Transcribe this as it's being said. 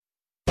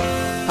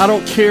I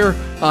don't care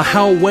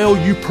how well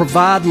you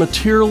provide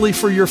materially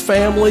for your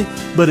family,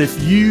 but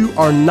if you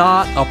are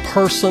not a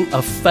person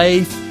of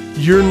faith,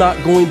 you're not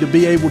going to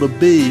be able to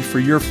be for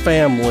your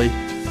family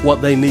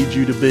what they need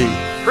you to be.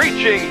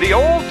 Preaching the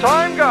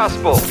old-time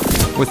gospel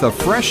with a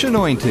fresh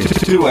anointing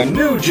to a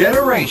new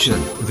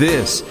generation.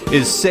 This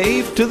is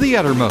Saved to the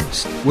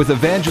Uttermost with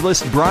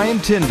evangelist Brian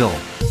Tyndall.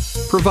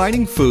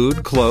 Providing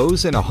food,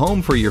 clothes, and a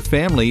home for your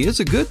family is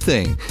a good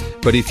thing.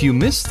 But if you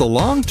miss the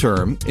long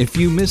term, if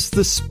you miss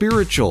the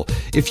spiritual,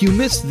 if you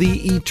miss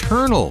the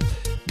eternal,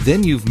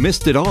 then you've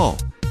missed it all.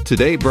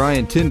 Today,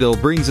 Brian Tyndall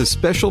brings a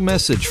special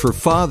message for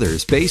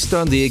fathers based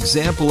on the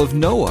example of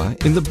Noah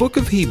in the book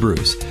of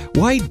Hebrews.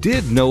 Why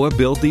did Noah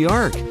build the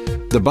ark?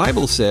 The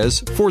Bible says,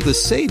 for the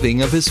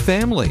saving of his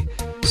family.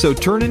 So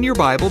turn in your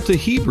Bible to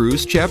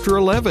Hebrews chapter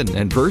 11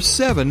 and verse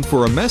 7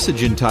 for a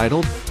message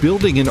entitled,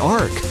 Building an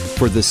Ark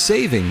for the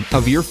Saving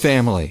of Your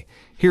Family.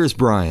 Here's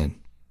Brian.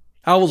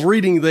 I was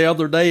reading the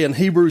other day in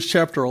Hebrews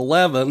chapter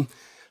 11,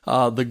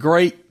 the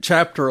great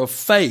chapter of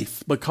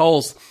faith,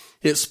 because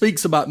it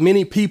speaks about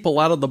many people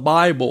out of the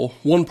Bible,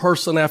 one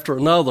person after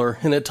another,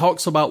 and it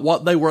talks about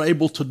what they were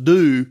able to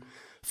do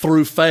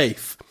through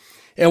faith.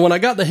 And when I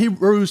got to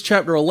Hebrews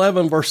chapter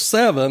 11, verse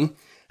 7,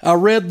 I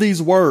read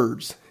these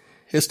words.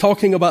 It's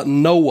talking about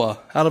Noah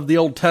out of the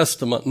Old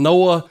Testament.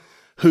 Noah,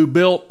 who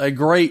built a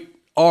great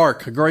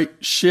ark, a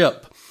great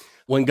ship,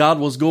 when God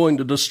was going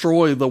to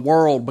destroy the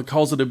world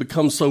because it had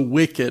become so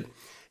wicked.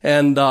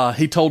 And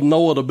he told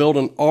Noah to build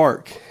an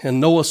ark.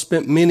 And Noah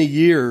spent many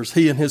years,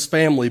 he and his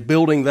family,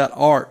 building that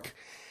ark.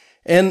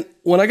 And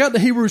when I got to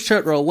Hebrews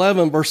chapter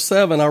 11, verse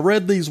 7, I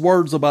read these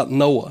words about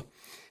Noah.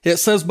 It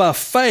says, by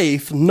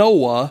faith,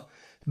 Noah,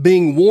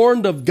 being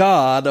warned of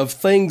God of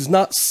things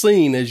not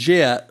seen as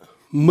yet,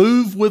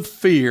 moved with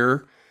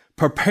fear,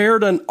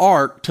 prepared an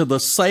ark to the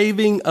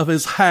saving of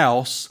his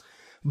house,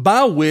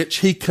 by which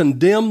he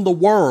condemned the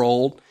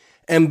world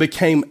and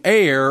became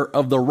heir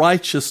of the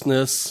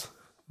righteousness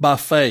by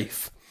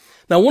faith.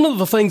 Now, one of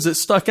the things that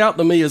stuck out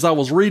to me as I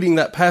was reading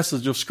that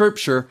passage of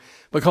Scripture,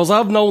 because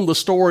I've known the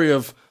story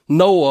of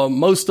Noah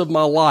most of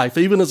my life,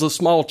 even as a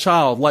small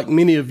child, like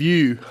many of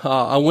you.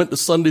 I went to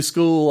Sunday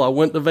school, I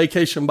went to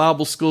vacation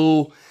Bible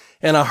school,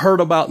 and I heard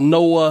about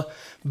Noah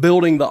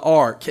building the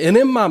ark. And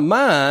in my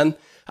mind,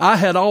 I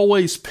had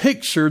always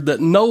pictured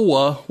that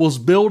Noah was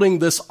building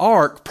this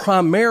ark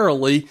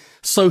primarily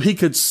so he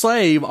could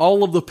save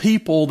all of the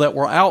people that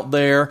were out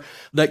there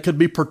that could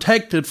be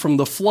protected from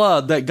the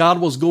flood that God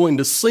was going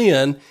to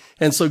send.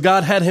 And so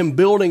God had him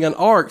building an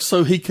ark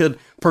so he could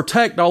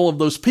protect all of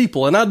those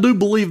people. And I do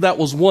believe that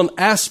was one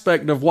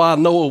aspect of why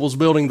Noah was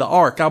building the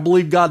ark. I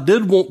believe God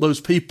did want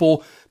those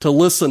people to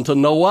listen to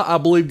Noah. I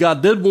believe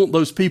God did want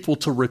those people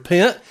to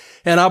repent.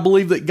 And I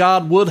believe that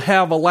God would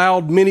have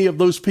allowed many of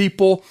those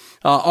people,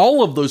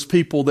 all of those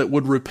people that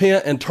would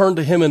repent and turn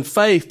to him in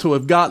faith to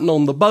have gotten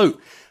on the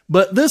boat.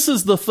 But this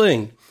is the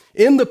thing.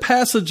 In the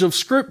passage of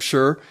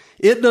Scripture,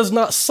 it does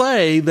not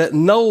say that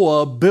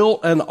Noah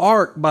built an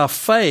ark by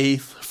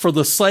faith for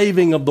the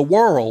saving of the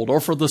world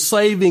or for the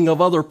saving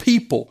of other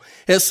people.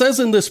 It says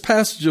in this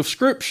passage of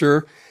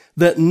Scripture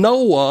that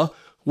Noah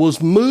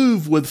was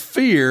moved with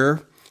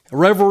fear,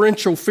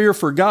 reverential fear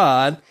for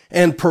God,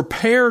 and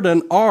prepared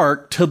an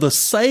ark to the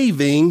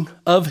saving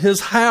of his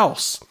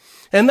house.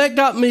 And that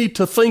got me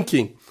to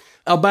thinking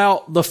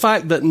about the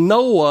fact that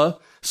Noah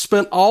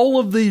spent all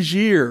of these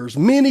years,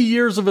 many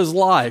years of his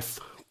life,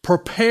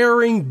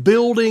 preparing,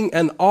 building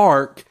an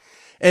ark,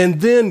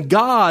 and then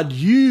God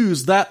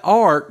used that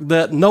ark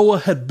that Noah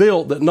had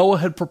built, that Noah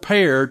had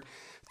prepared,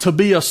 to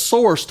be a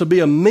source, to be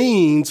a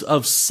means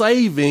of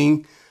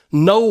saving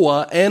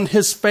Noah and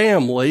his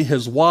family,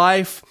 his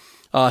wife,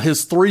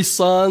 his 3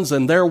 sons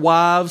and their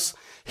wives.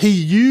 He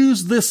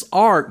used this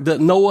ark that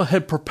Noah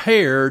had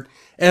prepared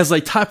as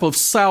a type of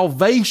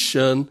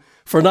salvation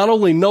for not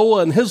only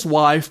Noah and his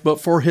wife,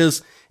 but for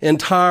his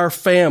entire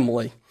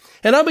family.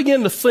 And I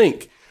began to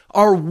think,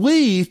 are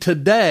we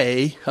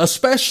today,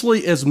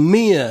 especially as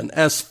men,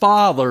 as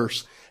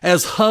fathers,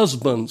 as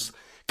husbands,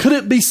 could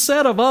it be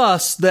said of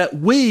us that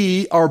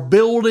we are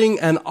building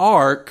an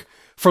ark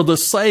for the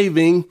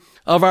saving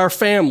of our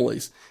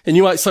families? And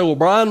you might say, well,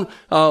 Brian,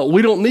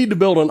 we don't need to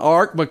build an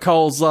ark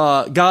because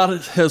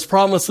God has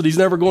promised that he's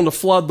never going to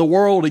flood the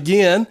world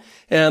again.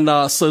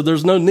 And so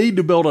there's no need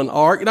to build an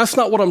ark. That's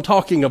not what I'm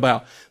talking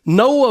about.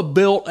 Noah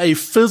built a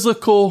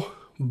physical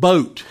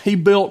boat. He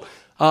built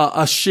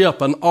a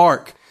ship, an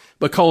ark,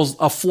 because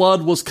a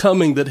flood was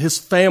coming that his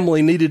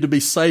family needed to be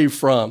saved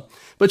from.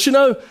 But you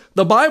know,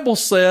 the Bible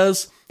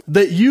says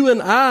that you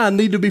and I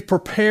need to be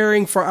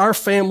preparing for our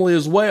family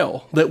as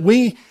well. That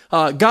we,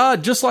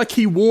 God, just like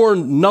he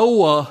warned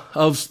Noah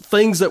of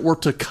things that were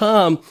to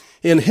come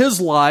in his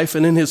life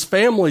and in his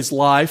family's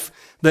life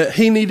that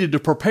he needed to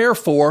prepare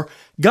for,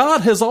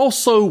 God has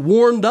also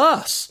warned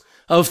us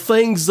of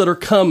things that are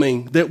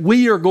coming that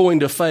we are going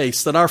to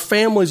face, that our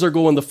families are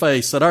going to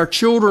face, that our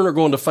children are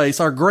going to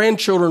face, our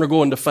grandchildren are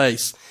going to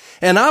face.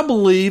 And I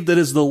believe that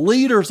as the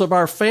leaders of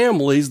our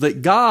families,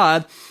 that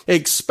God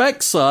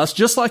expects us,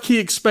 just like he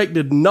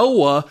expected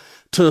Noah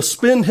to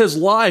spend his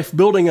life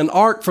building an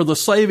ark for the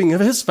saving of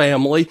his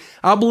family,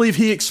 I believe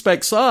he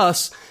expects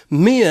us,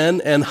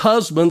 men and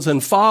husbands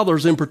and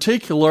fathers in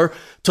particular,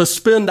 to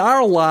spend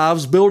our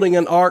lives building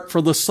an ark for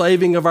the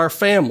saving of our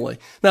family.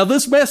 Now,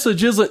 this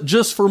message isn't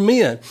just for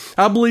men.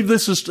 I believe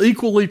this is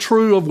equally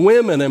true of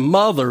women and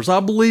mothers. I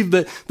believe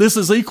that this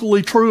is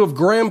equally true of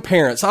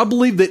grandparents. I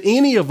believe that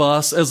any of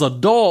us as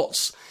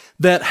adults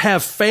that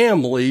have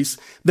families,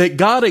 that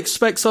God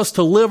expects us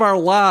to live our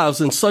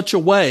lives in such a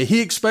way. He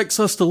expects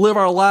us to live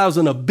our lives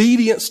in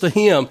obedience to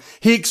Him.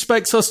 He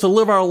expects us to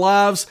live our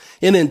lives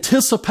in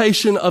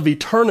anticipation of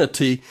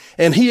eternity.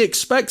 And He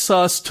expects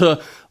us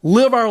to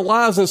live our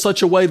lives in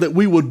such a way that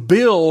we would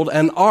build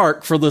an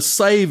ark for the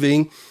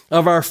saving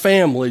of our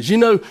families. You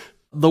know,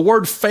 the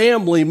word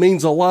family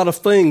means a lot of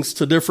things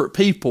to different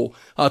people.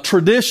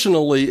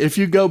 Traditionally, if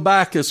you go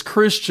back as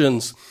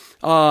Christians,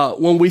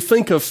 when we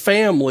think of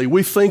family,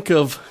 we think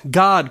of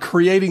God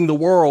creating the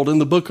world in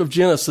the book of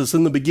Genesis,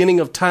 in the beginning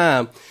of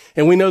time.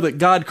 And we know that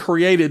God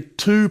created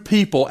two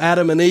people,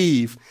 Adam and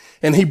Eve,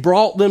 and He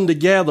brought them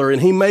together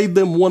and He made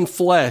them one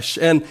flesh.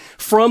 And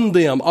from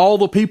them, all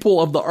the people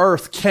of the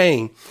earth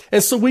came.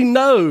 And so we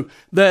know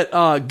that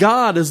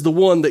God is the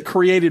one that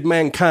created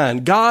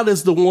mankind. God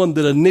is the one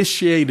that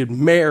initiated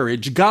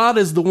marriage. God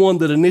is the one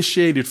that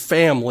initiated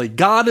family.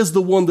 God is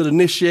the one that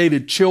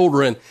initiated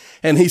children.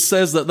 And He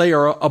says that they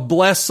are a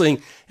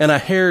blessing and a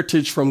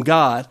heritage from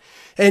God.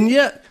 And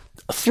yet,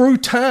 through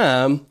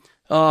time,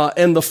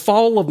 and the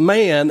fall of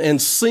man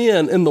and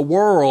sin in the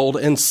world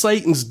and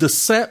Satan's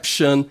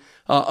deception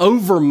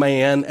over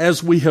man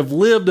as we have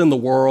lived in the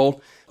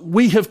world,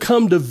 we have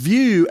come to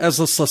view as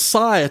a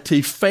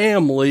society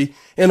family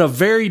in a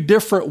very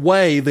different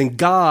way than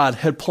God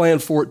had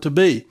planned for it to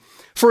be.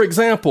 For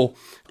example,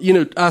 you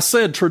know, I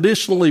said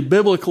traditionally,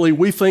 biblically,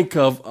 we think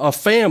of a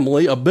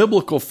family, a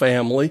biblical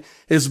family,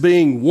 as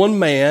being one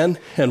man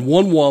and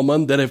one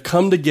woman that have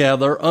come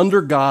together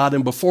under God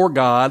and before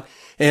God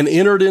and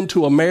entered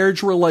into a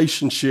marriage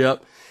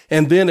relationship.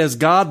 And then as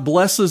God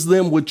blesses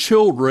them with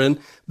children,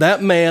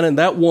 that man and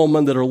that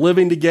woman that are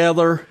living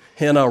together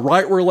in a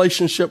right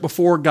relationship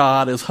before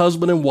God as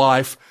husband and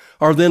wife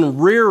are then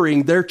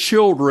rearing their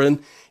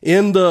children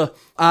in the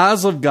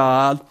eyes of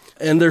God,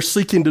 and they're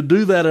seeking to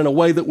do that in a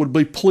way that would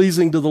be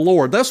pleasing to the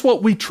Lord. That's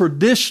what we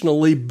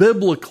traditionally,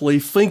 biblically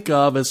think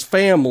of as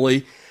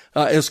family,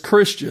 as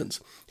Christians.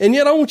 And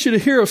yet I want you to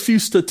hear a few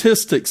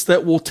statistics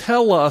that will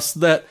tell us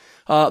that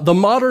the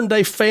modern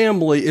day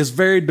family is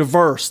very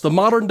diverse. The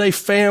modern day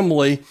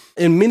family,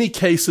 in many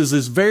cases,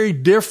 is very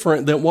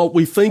different than what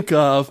we think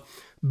of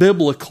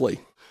biblically.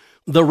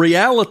 The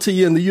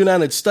reality in the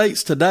United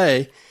States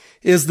today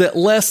is that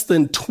less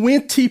than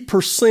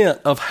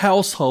 20% of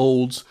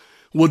households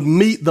would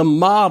meet the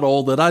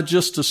model that I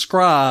just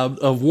described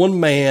of one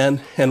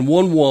man and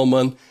one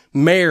woman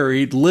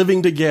married,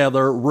 living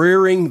together,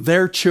 rearing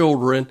their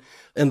children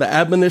in the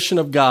admonition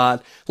of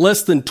God.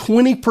 Less than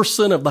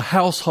 20% of the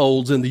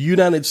households in the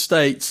United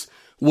States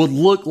would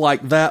look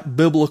like that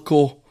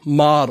biblical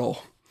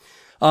model.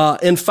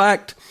 In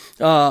fact,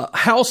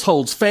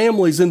 households,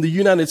 families in the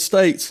United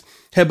States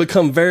have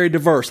become very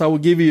diverse. I will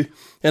give you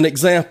an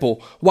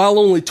example. While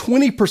only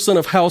 20%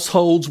 of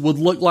households would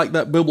look like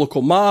that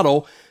biblical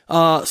model,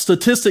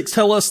 statistics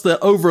tell us that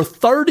over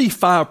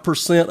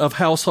 35% of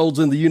households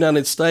in the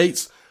United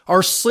States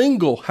are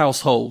single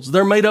households.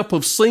 They're made up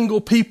of single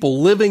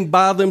people living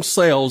by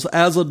themselves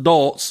as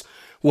adults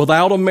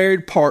without a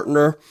married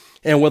partner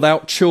and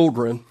without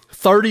children.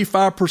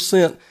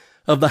 35%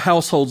 of the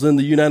households in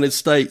the United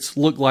States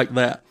look like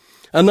that.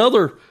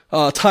 Another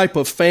type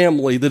of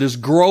family that is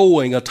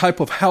growing, a type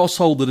of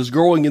household that is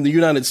growing in the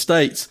United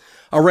States,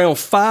 around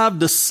 5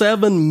 to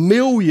 7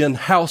 million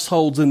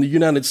households in the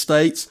United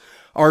States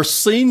are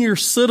senior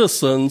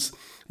citizens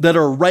that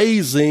are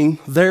raising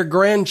their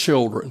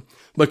grandchildren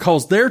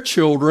because their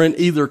children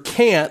either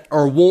can't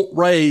or won't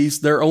raise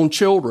their own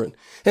children.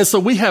 And so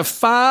we have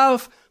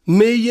 5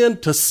 million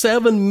to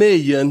 7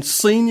 million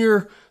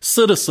senior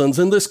citizens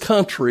in this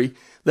country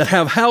that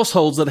have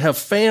households, that have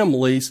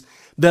families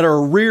that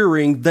are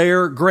rearing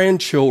their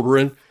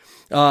grandchildren.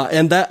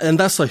 And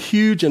that's a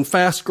huge and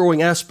fast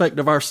growing aspect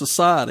of our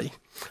society.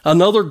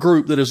 Another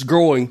group that is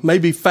growing,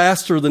 maybe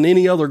faster than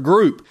any other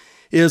group,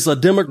 is a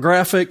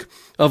demographic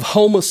of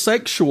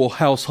homosexual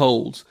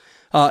households.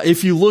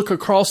 If you look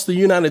across the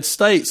United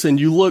States and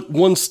you look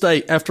one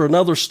state after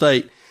another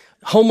state,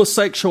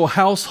 homosexual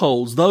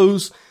households,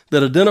 those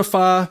that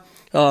identify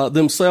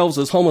themselves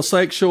as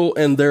homosexual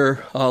and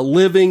they're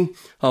living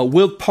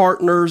with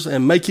partners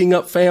and making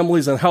up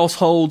families and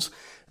households,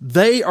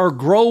 they are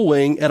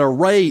growing at a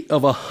rate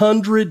of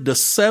 100 to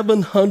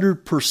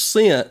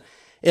 700%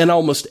 in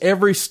almost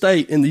every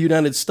state in the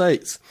United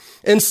States.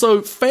 And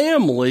so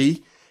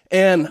family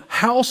and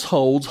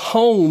households,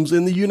 homes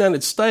in the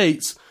United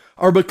States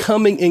are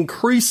becoming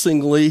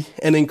increasingly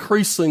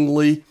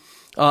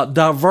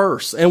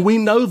diverse. And we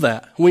know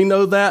that. We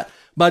know that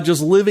by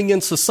just living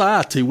in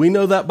society. We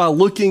know that by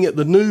looking at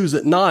the news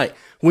at night.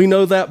 We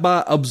know that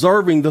by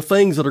observing the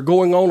things that are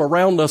going on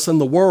around us in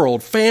the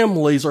world.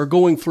 Families are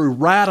going through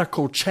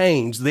radical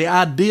change. The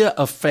idea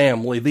of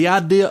family, the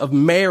idea of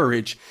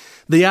marriage,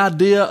 the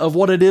idea of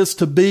what it is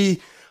to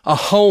be a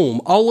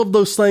home, all of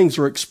those things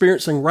are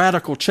experiencing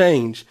radical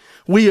change.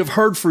 We have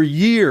heard for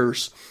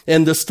years,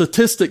 and the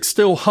statistic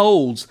still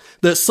holds,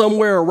 that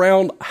somewhere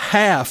around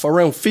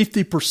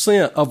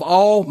 50% of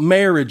all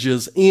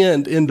marriages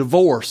end in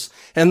divorce.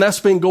 And that's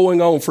been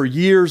going on for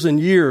years and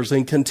years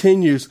and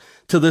continues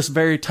to this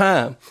very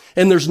time.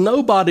 And there's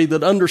nobody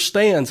that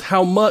understands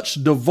how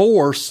much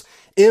divorce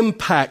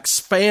impacts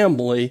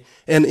family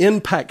and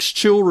impacts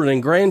children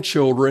and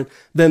grandchildren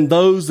than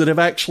those that have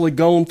actually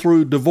gone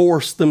through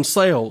divorce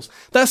themselves.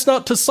 That's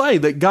not to say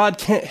that God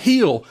can't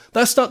heal.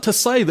 That's not to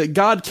say that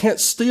God can't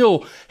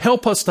still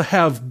help us to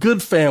have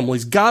good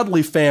families,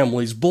 godly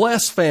families,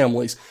 blessed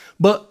families.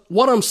 But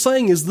what I'm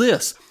saying is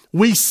this.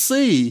 We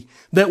see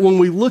that when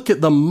we look at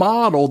the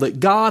model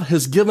that God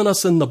has given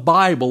us in the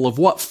Bible of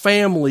what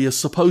family is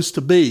supposed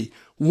to be,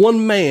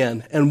 one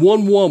man and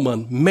one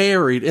woman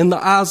married in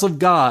the eyes of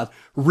God,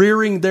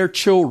 rearing their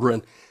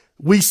children,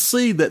 we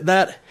see that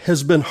that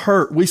has been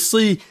hurt. We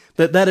see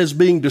that that is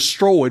being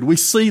destroyed. We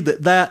see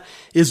that that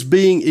is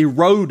being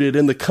eroded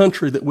in the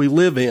country that we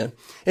live in.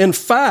 In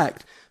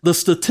fact, the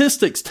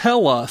statistics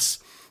tell us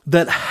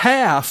that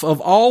half of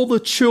all the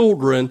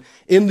children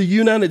in the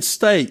United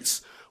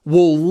States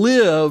will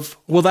live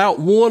without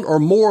one or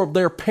more of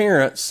their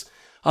parents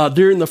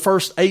during the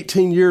first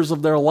 18 years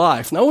of their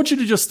life. Now, I want you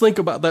to just think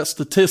about that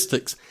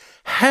statistics.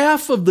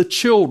 Half of the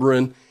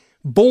children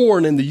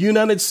born in the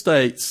United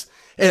States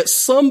at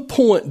some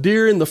point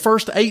during the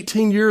first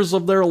 18 years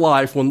of their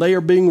life when they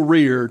are being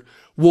reared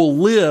will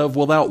live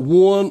without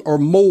one or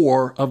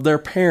more of their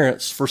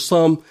parents for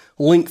some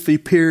lengthy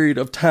period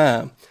of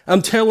time.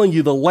 I'm telling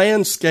you, the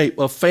landscape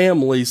of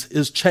families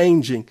is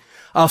changing.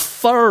 A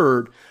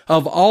third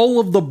of all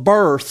of the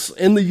births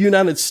in the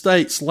United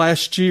States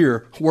last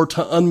year were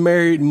to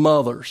unmarried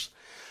mothers.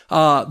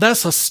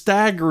 That's a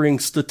staggering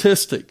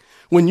statistic.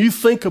 When you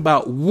think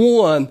about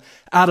 1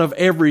 out of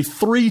every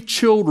 3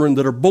 children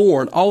that are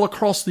born all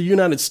across the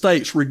United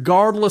States,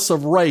 regardless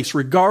of race,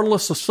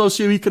 regardless of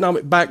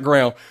socioeconomic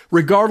background,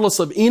 regardless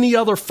of any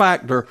other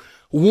factor,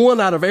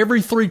 1 out of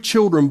every 3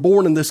 children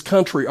born in this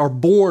country are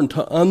born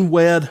to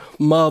unwed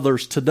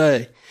mothers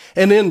today.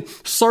 And in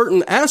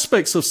certain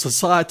aspects of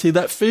society,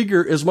 that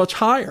figure is much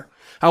higher.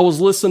 I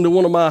was listening to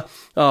one of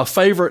my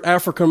favorite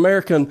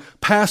African-American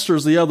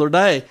pastors the other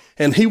day,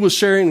 and he was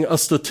sharing a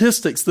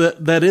statistics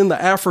that in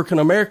the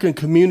African-American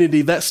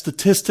community, that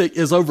statistic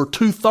is over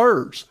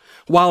 2/3.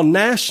 While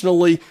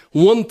nationally,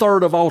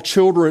 1/3 of all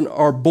children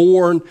are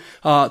born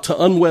to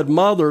unwed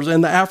mothers.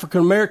 In the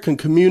African-American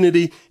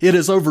community, it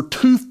is over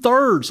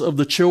 2/3 of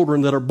the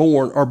children that are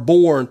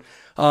born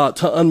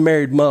to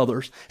unmarried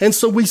mothers. And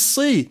so we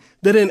see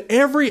that in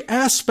every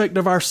aspect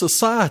of our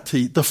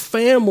society, the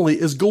family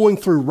is going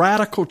through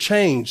radical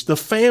change. The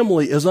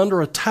family is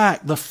under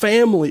attack. The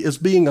family is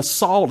being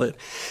assaulted.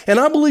 And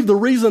I believe the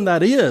reason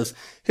that is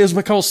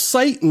because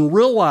Satan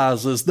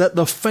realizes that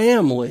the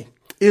family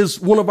is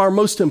one of our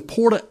most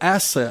important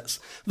assets.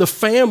 The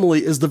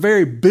family is the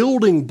very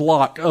building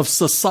block of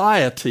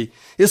society.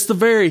 It's the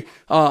very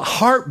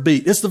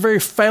heartbeat. It's the very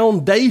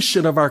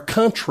foundation of our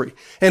country.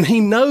 And he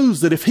knows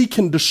that if he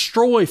can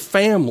destroy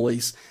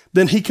families,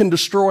 then he can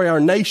destroy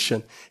our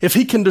nation. If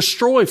he can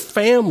destroy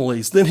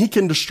families, then he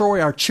can destroy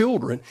our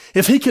children.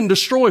 If he can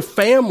destroy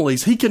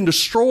families, he can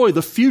destroy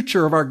the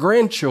future of our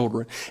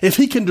grandchildren. If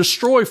he can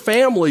destroy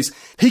families,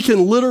 he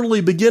can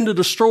literally begin to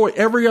destroy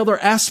every other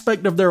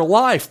aspect of their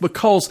life,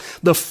 because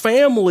the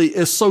family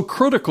is so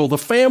critical. The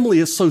family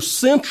is so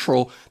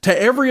central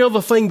to every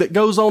other thing that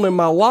goes on in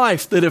my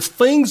life that if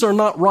things are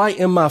not right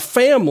in my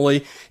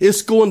family,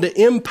 it's going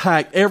to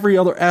impact every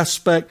other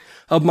aspect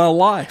of my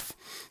life.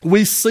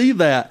 We see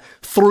that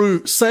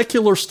through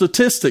secular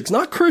statistics,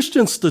 not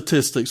Christian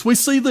statistics. We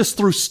see this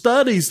through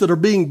studies that are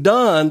being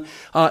done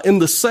in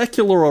the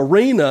secular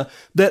arena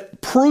that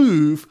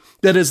prove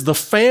that as the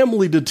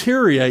family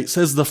deteriorates,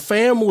 as the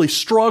family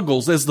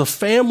struggles, as the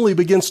family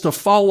begins to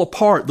fall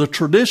apart, the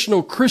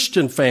traditional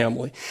Christian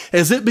family,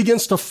 as it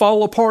begins to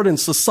fall apart in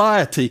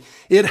society,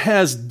 it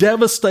has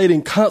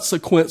devastating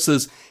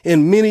consequences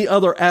in many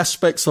other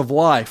aspects of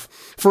life.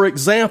 For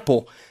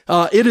example,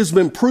 it has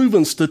been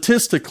proven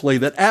statistically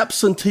that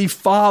absentee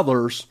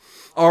fathers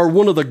are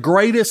one of the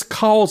greatest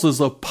causes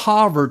of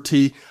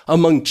poverty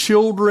among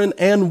children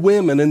and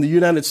women in the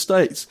United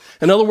States.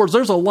 In other words,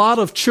 there's a lot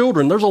of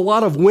children, there's a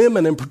lot of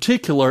women in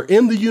particular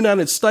in the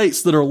United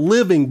States that are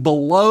living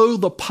below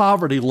the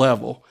poverty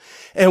level.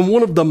 And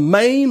one of the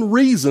main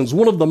reasons,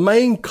 one of the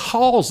main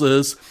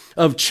causes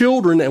of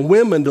children and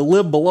women to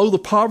live below the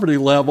poverty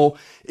level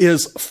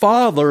is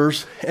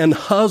fathers and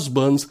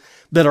husbands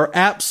that are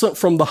absent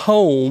from the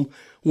home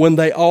when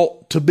they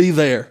ought to be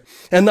there.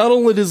 And not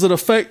only does it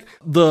affect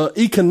the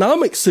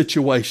economic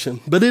situation,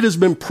 but it has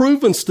been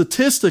proven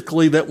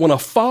statistically that when a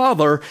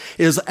father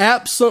is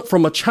absent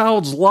from a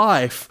child's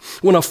life,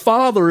 when a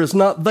father is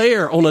not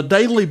there on a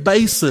daily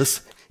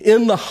basis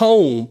in the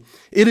home,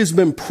 it has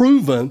been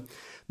proven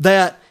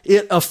that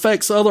it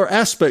affects other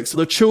aspects.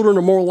 The children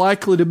are more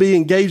likely to be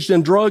engaged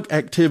in drug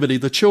activity.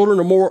 The children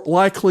are more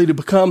likely to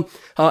become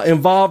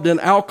involved in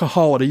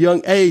alcohol at a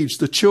young age.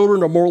 The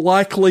children are more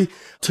likely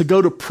to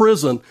go to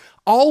prison.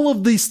 All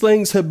of these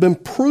things have been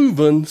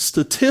proven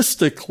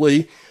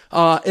statistically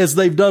as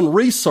they've done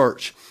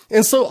research.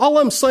 And so all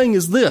I'm saying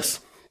is this: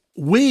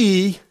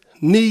 we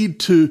need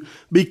to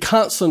be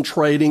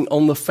concentrating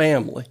on the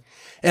family.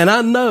 And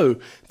I know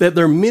that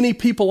there are many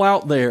people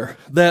out there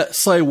that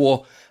say,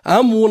 well,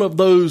 I'm one of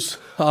those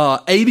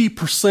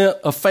 80%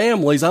 of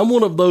families. I'm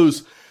one of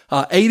those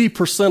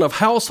 80% of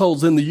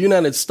households in the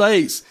United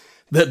States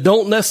that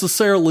don't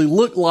necessarily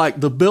look like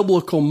the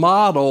biblical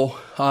model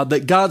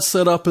that God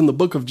set up in the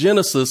book of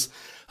Genesis.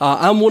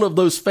 I'm one of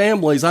those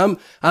families. I'm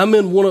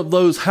in one of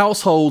those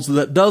households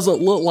that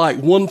doesn't look like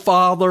one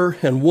father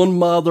and one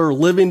mother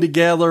living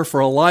together for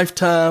a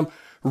lifetime,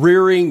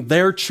 rearing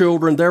their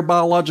children, their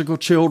biological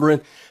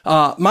children.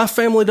 My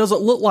family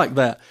doesn't look like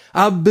that.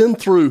 I've been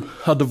through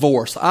a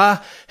divorce.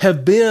 I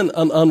have been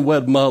an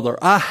unwed mother.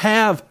 I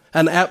have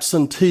an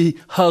absentee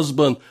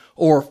husband,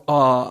 or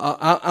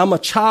I'm a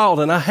child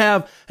and I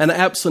have an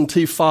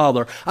absentee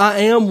father. I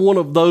am one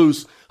of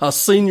those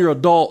senior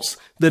adults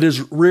that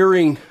is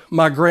rearing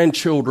my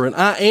grandchildren.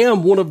 I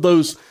am one of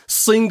those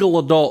single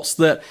adults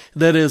that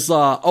is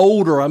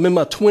older. I'm in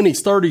my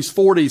 20s, 30s,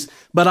 40s,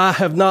 but I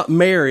have not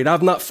married.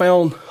 I've not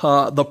found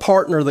the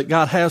partner that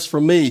God has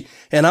for me.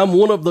 And I'm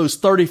one of those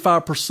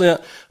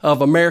 35%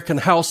 of American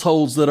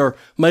households that are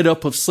made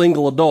up of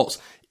single adults.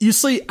 You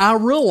see, I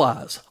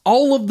realize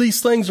all of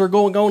these things are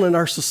going on in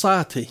our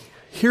society.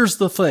 Here's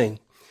the thing.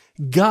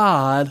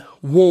 God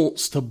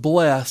wants to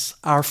bless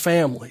our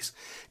families.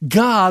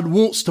 God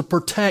wants to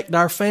protect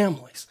our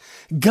families.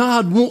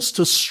 God wants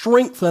to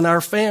strengthen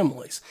our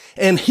families.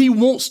 And He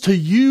wants to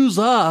use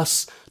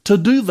us to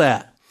do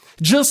that.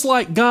 Just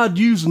like God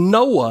used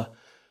Noah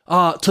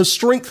to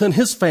strengthen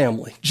his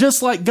family.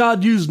 Just like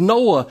God used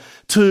Noah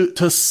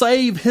to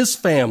save his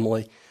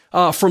family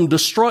from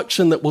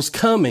destruction that was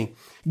coming.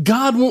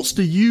 God wants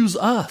to use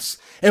us.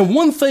 And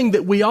one thing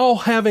that we all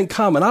have in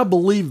common, I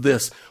believe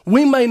this,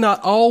 we may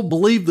not all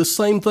believe the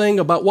same thing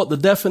about what the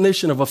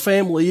definition of a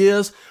family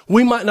is.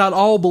 We might not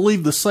all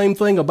believe the same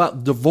thing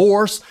about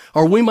divorce,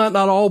 or we might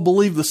not all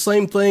believe the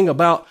same thing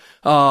about,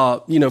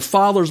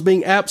 fathers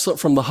being absent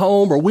from the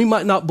home, or we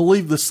might not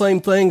believe the same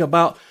thing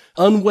about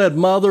unwed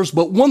mothers.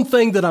 But one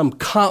thing that I'm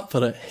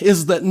confident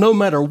is that no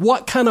matter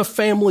what kind of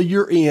family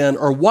you're in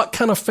or what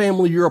kind of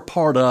family you're a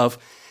part of,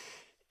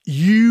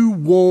 you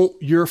want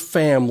your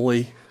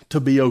family to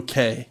be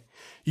okay.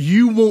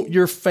 You want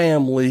your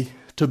family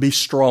to be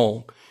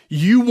strong.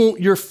 You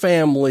want your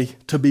family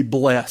to be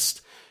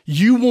blessed.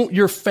 You want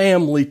your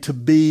family to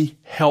be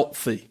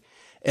healthy.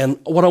 And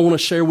what I want to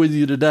share with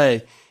you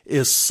today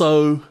is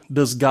so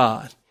does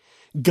God.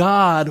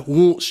 God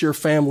wants your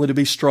family to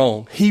be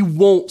strong. He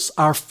wants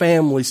our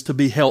families to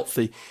be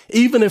healthy.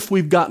 Even if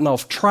we've gotten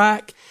off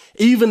track,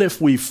 even if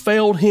we've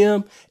failed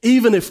Him,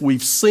 even if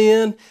we've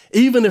sinned,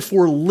 even if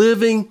we're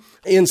living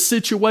in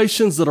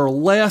situations that are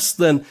less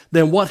than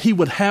what He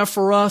would have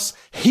for us,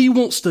 He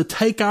wants to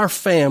take our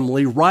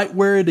family right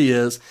where it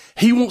is.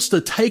 He wants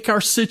to take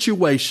our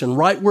situation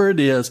right where it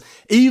is,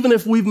 even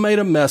if we've made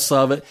a mess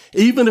of it,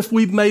 even if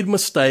we've made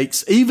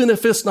mistakes, even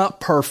if it's not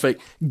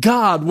perfect.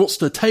 God wants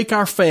to take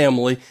our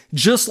family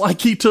just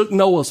like He took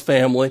Noah's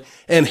family,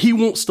 and He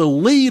wants to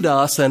lead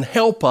us and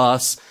help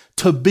us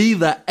to be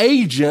the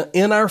agent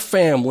in our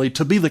family,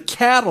 to be the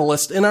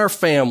catalyst in our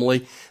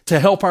family, to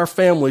help our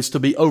families to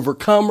be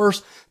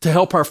overcomers, to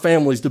help our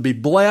families to be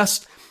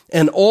blessed,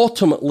 and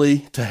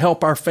ultimately to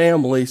help our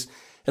families,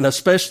 and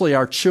especially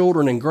our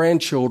children and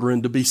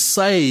grandchildren, to be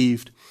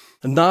saved,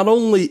 and not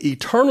only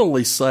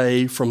eternally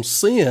saved from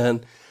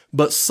sin,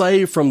 but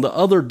saved from the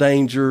other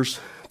dangers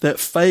that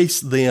face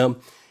them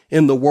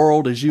in the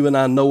world as you and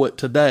I know it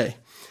today.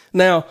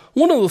 Now,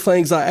 one of the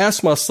things I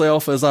asked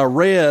myself as I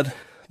read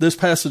this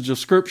passage of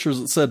scriptures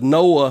that said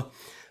Noah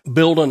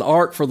built an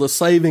ark for the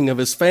saving of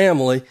his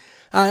family,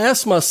 I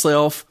asked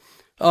myself,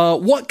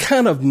 what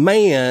kind of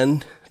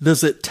man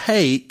does it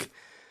take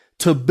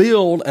to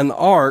build an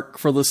ark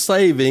for the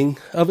saving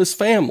of his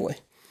family?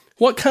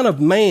 What kind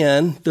of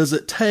man does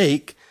it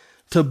take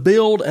to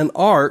build an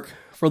ark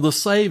for the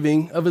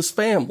saving of his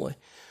family?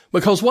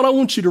 Because what I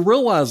want you to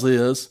realize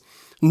is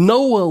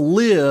Noah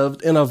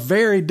lived in a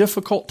very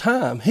difficult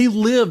time. He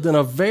lived in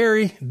a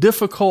very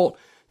difficult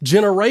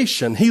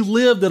generation. He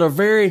lived in a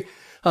very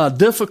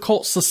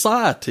difficult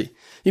society.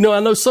 You know,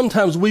 I know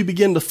sometimes we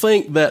begin to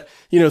think that,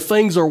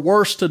 things are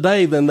worse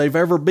today than they've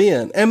ever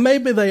been. And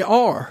maybe they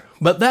are.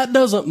 But that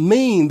doesn't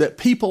mean that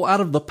people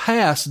out of the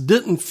past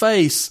didn't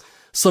face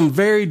some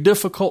very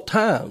difficult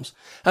times.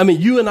 I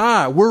mean, you and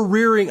I, we're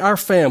rearing our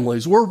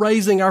families. We're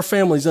raising our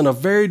families in a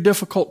very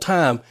difficult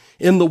time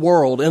in the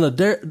world, in a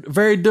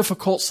very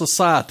difficult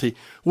society.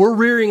 We're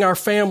rearing our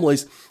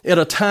families at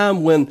a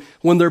time when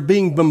they're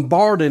being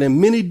bombarded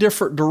in many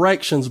different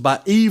directions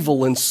by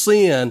evil and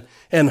sin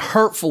and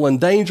hurtful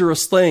and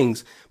dangerous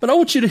things. But I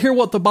want you to hear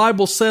what the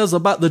Bible says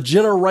about the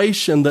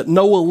generation that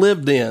Noah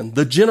lived in,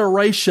 the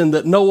generation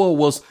that Noah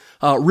was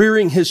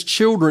rearing his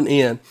children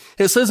in.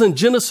 It says in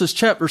Genesis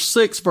chapter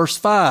 6, verse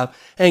 5,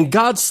 "And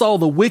God saw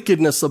the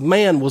wickedness of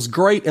man was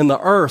great in the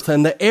earth,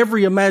 and that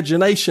every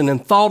imagination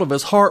and thought of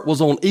his heart was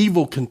on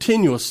evil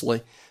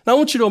continuously." Now I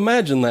want you to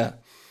imagine that.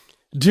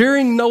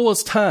 During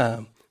Noah's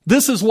time,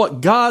 this is what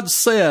God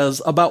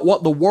says about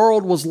what the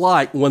world was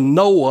like when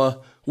Noah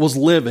was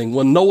living,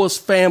 when Noah's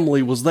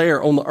family was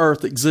there on the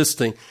earth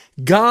existing.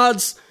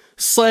 God's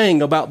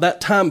saying about that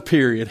time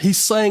period. He's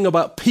saying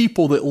about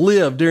people that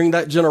lived during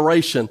that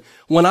generation.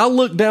 When I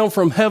looked down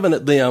from heaven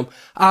at them,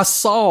 I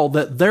saw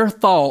that their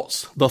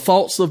thoughts, the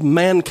thoughts of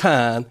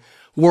mankind,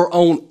 were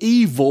on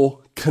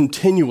evil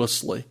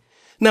continuously.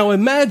 Now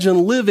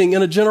imagine living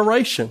in a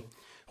generation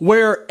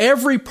where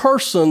every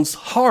person's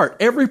heart,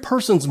 every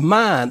person's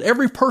mind,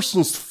 every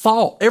person's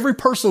thought, every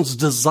person's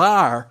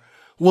desire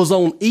was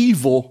on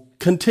evil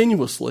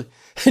continuously.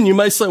 And you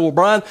may say, well,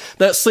 Brian,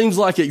 that seems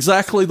like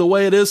exactly the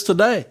way it is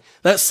today.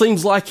 That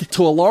seems like,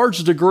 to a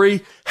large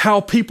degree,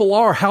 how people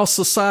are, how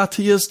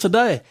society is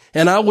today.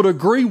 And I would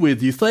agree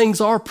with you.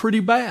 Things are pretty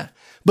bad.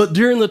 But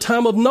during the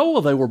time of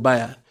Noah, they were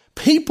bad.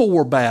 People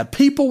were bad.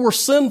 People were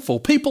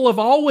sinful. People have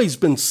always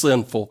been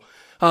sinful.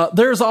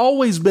 There's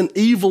always been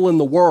evil in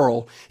the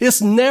world.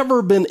 It's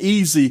never been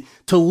easy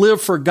to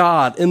live for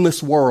God in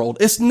this world.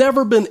 It's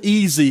never been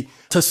easy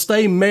to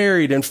stay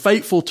married and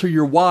faithful to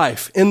your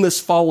wife in this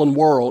fallen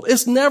world.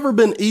 It's never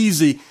been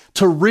easy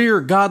to rear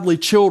godly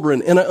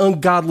children in an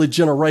ungodly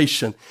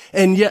generation.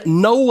 And yet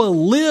Noah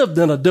lived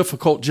in a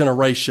difficult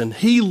generation.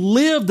 He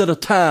lived at a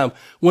time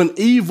when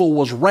evil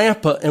was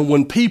rampant and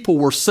when people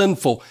were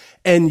sinful.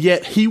 And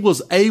yet he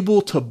was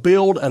able to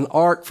build an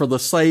ark for the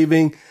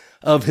saving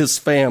of his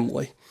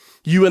family.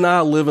 You and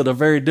I live at a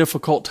very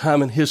difficult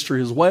time in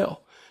history as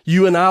well.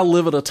 You and I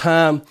live at a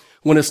time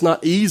when it's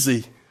not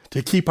easy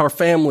to keep our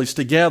families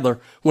together,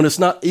 when it's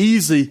not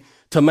easy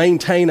to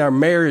maintain our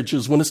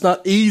marriages, when it's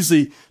not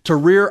easy to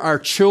rear our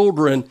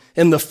children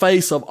in the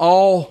face of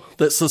all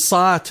that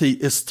society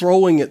is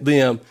throwing at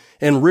them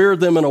and rear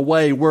them in a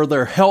way where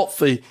they're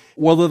healthy,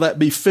 whether that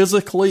be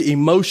physically,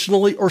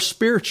 emotionally, or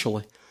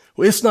spiritually.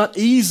 It's not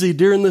easy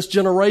during this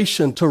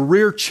generation to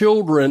rear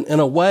children in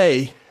a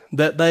way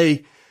that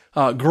they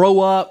grow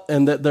up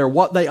and that they're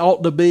what they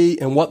ought to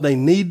be and what they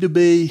need to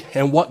be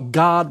and what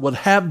God would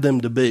have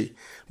them to be.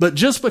 But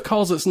just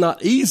because it's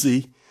not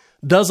easy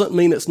doesn't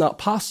mean it's not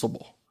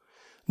possible.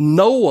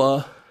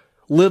 Noah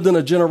lived in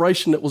a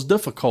generation that was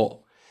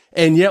difficult,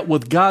 and yet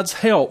with God's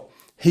help,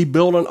 he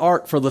built an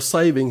ark for the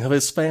saving of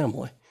his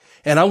family.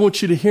 And I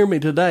want you to hear me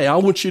today. I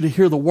want you to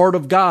hear the word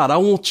of God. I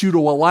want you to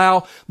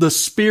allow the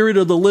Spirit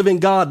of the living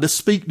God to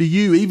speak to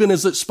you, even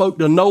as it spoke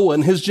to Noah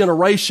and his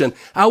generation.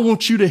 I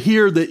want you to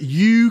hear that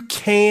you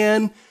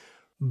can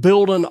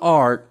build an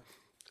ark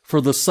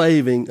for the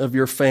saving of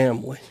your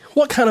family.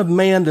 What kind of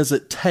man does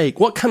it take?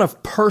 What kind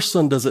of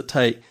person does it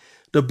take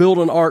to build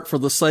an ark for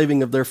the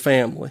saving of their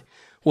family?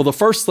 Well, the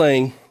first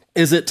thing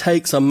is it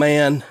takes a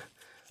man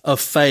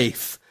of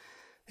faith.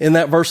 In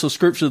that verse of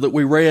scripture that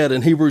we read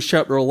in Hebrews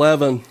chapter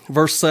 11,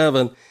 verse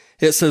 7,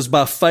 it says,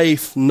 by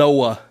faith,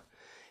 Noah.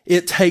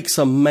 It takes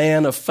a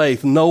man of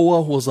faith.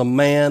 Noah was a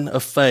man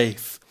of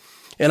faith.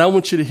 And I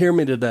want you to hear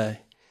me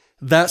today.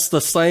 That's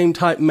the same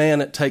type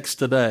man it takes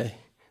today.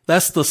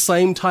 That's the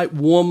same type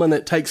woman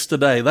it takes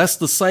today. That's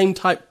the same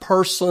type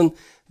person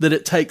that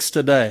it takes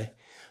today.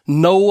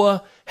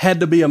 Noah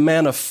had to be a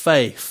man of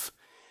faith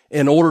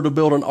in order to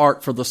build an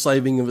ark for the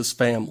saving of his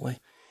family.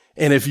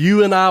 And if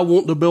you and I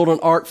want to build an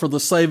ark for the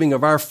saving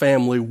of our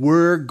family,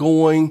 we're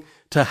going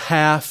to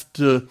have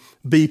to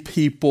be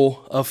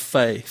people of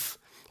faith.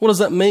 What does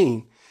that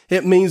mean?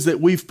 It means that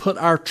we've put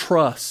our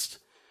trust,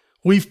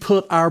 we've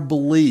put our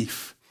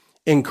belief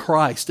in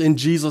Christ, in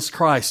Jesus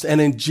Christ, and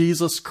in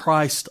Jesus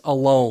Christ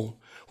alone.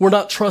 We're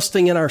not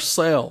trusting in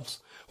ourselves.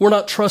 We're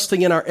not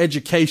trusting in our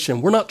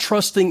education. We're not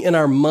trusting in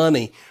our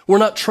money. We're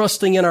not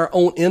trusting in our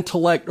own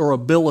intellect or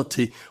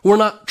ability. We're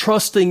not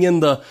trusting in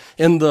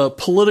the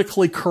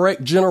politically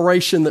correct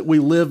generation that we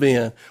live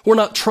in. We're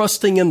not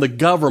trusting in the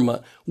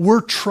government. We're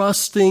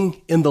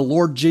trusting in the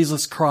Lord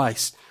Jesus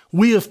Christ.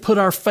 We have put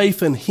our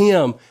faith in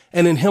Him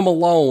and in Him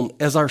alone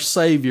as our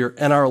Savior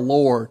and our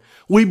Lord.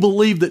 We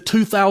believe that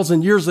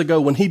 2,000 years ago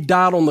when He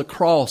died on the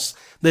cross,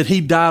 that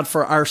He died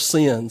for our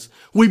sins.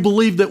 We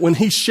believe that when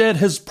He shed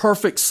His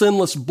perfect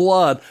sinless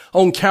blood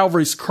on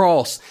Calvary's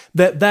cross,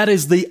 that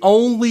is the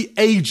only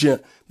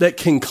agent that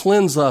can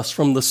cleanse us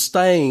from the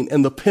stain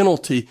and the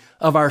penalty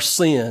of our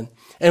sin.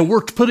 And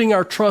we're putting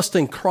our trust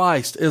in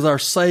Christ as our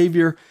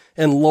Savior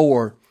and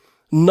Lord.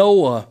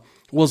 Noah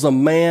was a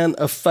man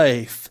of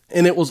faith,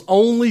 and it was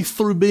only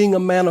through being a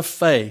man of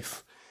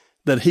faith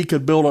that he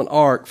could build an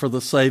ark for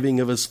the saving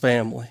of his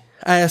family.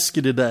 I ask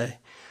you today,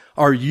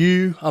 are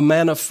you a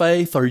man of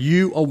faith? Are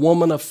you a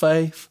woman of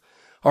faith?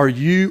 Are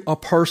you a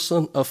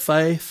person of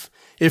faith?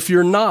 If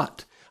you're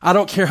not, I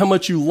don't care how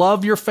much you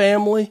love your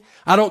family.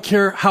 I don't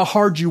care how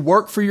hard you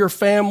work for your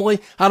family.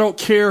 I don't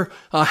care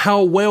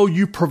how well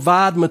you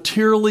provide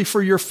materially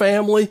for your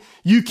family.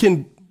 You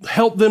can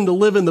help them to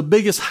live in the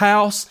biggest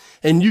house,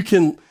 and you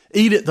can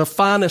eat at the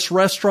finest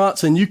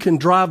restaurants, and you can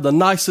drive the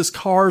nicest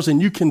cars,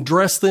 and you can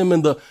dress them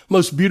in the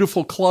most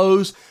beautiful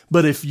clothes.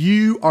 But if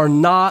you are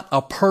not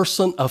a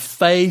person of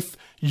faith,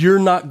 you're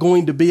not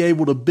going to be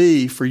able to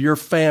be for your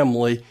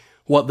family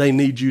what they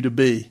need you to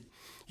be.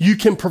 You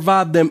can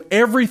provide them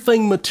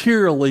everything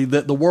materially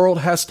that the world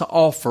has to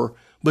offer,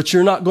 but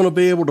you're not going to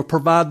be able to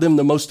provide them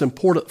the most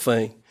important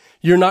thing.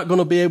 You're not going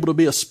to be able to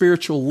be a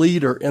spiritual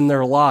leader in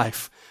their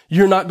life.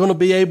 You're not going to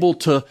be able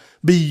to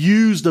be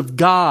used of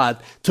God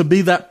to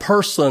be that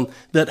person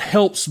that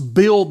helps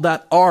build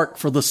that ark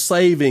for the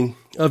saving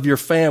of your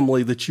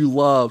family that you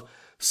love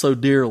so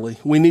dearly.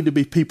 We need to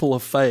be people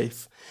of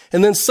faith.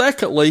 And then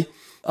secondly,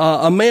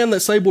 a man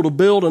that's able to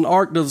build an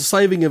ark to the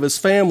saving of his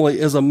family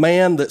is a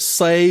man that's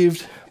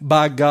saved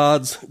by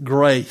God's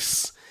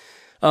grace.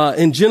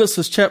 In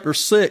Genesis chapter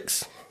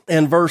 6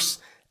 and verse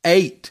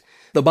 8,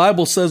 the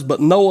Bible says, "But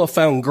Noah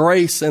found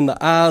grace in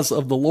the eyes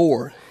of the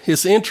Lord."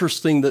 It's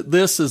interesting that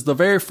this is the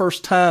very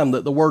first time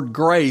that the word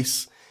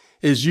grace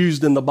is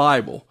used in the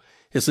Bible.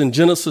 It's in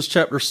Genesis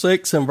chapter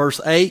 6 and verse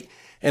 8,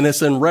 and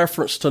it's in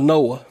reference to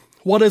Noah.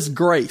 What is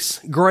grace?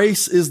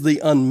 Grace is the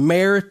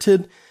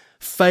unmerited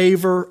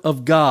favor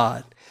of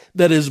God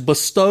that is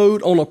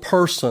bestowed on a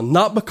person,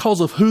 not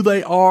because of who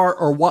they are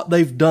or what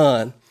they've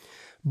done,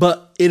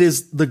 but it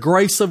is the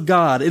grace of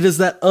God. It is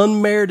that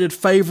unmerited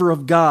favor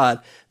of God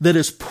that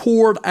is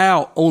poured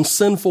out on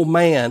sinful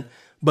man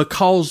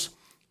because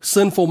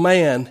sinful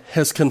man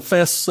has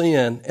confessed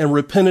sin and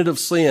repented of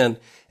sin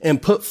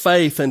and put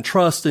faith and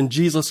trust in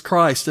Jesus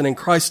Christ and in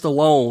Christ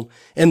alone.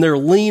 And they're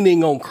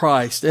leaning on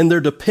Christ, and they're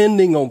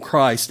depending on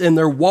Christ, and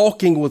they're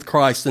walking with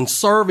Christ and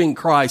serving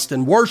Christ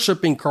and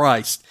worshiping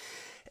Christ.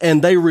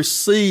 And they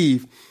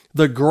receive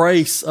the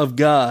grace of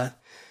God.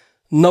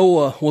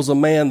 Noah was a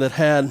man that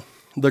had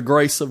the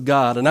grace of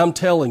God. And I'm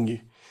telling you,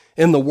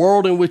 in the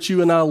world in which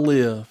you and I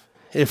live,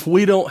 if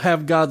we don't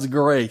have God's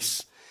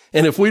grace,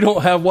 and if we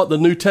don't have what the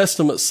New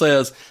Testament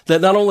says,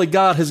 that not only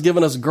God has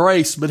given us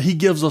grace, but he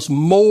gives us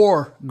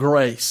more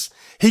grace.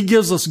 He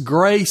gives us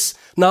grace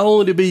not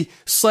only to be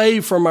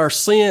saved from our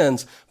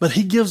sins, but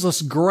he gives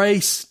us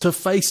grace to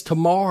face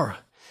tomorrow.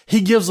 He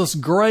gives us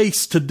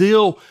grace to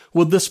deal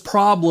with this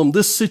problem,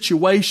 this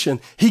situation.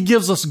 He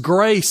gives us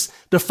grace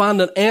to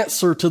find an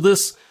answer to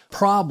this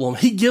problem.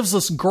 He gives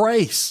us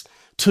grace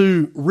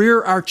to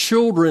rear our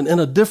children in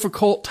a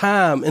difficult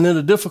time and in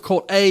a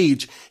difficult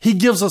age. He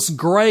gives us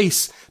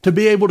grace to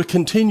be able to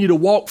continue to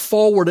walk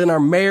forward in our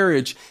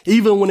marriage,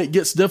 even when it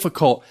gets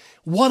difficult.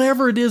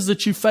 Whatever it is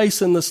that you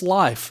face in this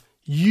life,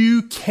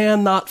 you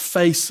cannot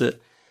face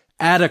it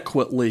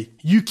adequately.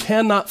 You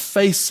cannot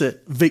face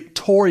it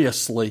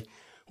victoriously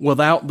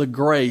without the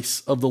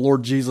grace of the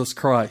Lord Jesus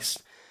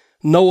Christ.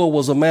 Noah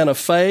was a man of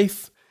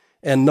faith,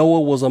 and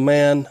Noah was a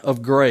man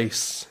of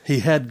grace. He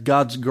had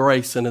God's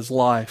grace in his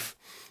life.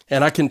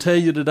 And I can tell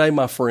you today,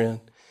 my friend,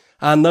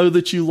 I know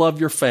that you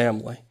love your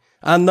family.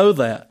 I know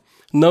that.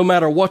 No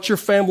matter what your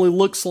family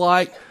looks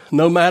like,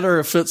 no matter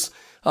if it's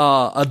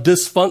a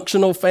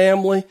dysfunctional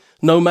family,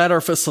 no matter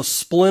if it's a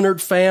splintered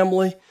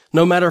family,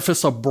 no matter if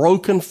it's a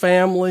broken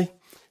family,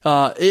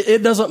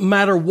 it doesn't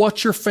matter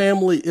what your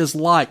family is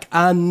like.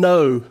 I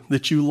know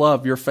that you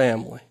love your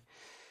family.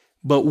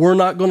 But we're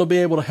not going to be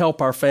able to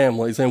help our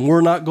families, and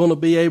we're not going to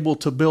be able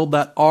to build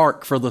that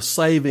ark for the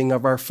saving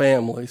of our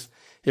families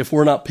if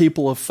we're not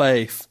people of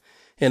faith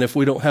and if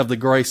we don't have the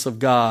grace of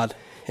God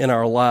in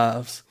our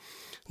lives.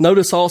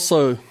 Notice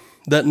also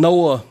that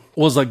Noah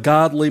was a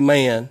godly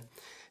man,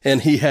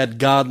 and he had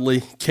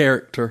godly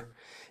character.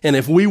 And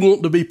if we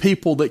want to be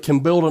people that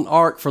can build an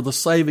ark for the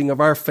saving of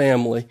our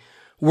family,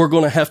 we're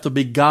going to have to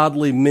be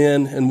godly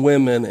men and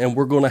women, and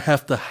we're going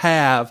to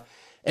have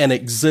and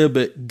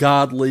exhibit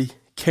godly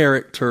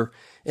character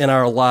in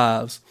our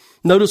lives.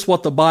 Notice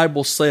what the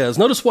Bible says.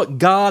 Notice what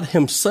God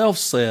himself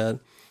said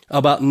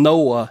about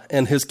Noah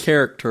and his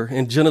character.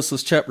 In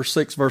Genesis chapter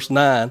 6, verse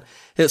 9,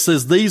 it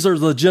says, "These are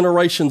the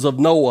generations of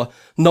Noah.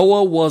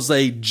 Noah was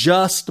a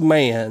just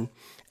man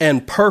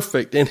and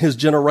perfect in his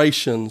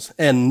generations,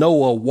 and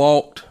Noah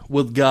walked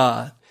with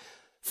God."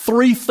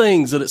 Three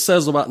things that it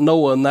says about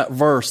Noah in that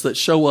verse that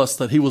show us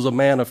that he was a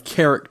man of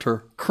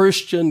character,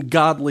 Christian,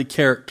 godly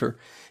character.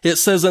 It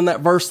says in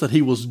that verse that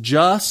he was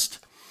just.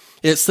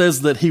 It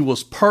says that he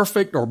was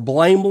perfect or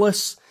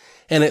blameless.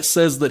 And it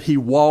says that he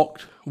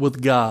walked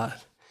with God.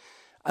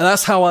 And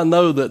that's how I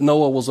know that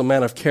Noah was a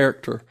man of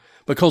character.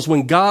 Because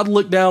when God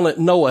looked down at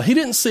Noah, he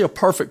didn't see a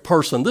perfect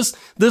person.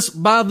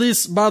 By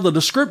the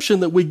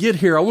description that we get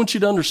here, I want you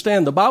to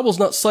understand the Bible's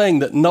not saying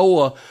that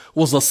Noah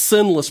was a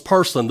sinless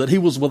person, that he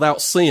was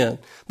without sin.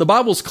 The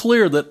Bible's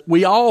clear that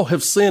we all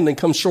have sinned and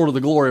come short of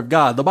the glory of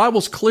God. The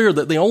Bible's clear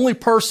that the only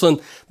person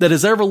that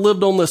has ever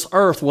lived on this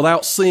earth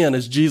without sin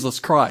is Jesus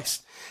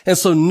Christ. And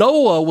so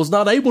Noah was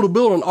not able to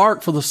build an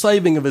ark for the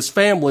saving of his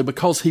family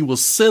because he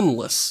was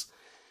sinless.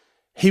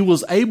 He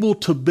was able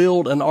to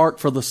build an ark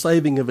for the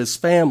saving of his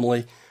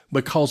family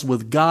because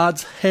with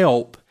God's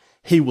help,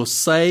 he was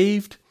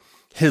saved.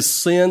 His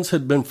sins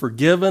had been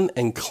forgiven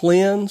and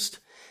cleansed.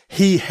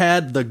 He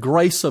had the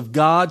grace of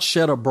God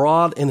shed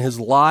abroad in his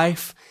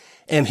life,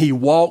 and he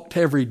walked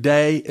every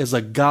day as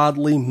a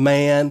godly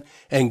man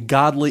and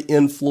godly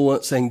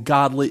influence and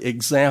godly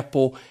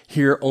example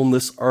here on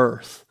this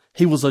earth.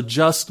 He was a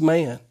just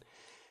man.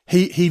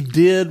 He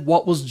did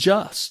what was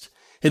just.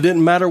 It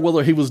didn't matter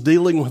whether he was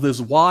dealing with his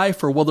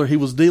wife or whether he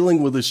was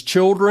dealing with his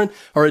children,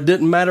 or it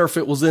didn't matter if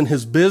it was in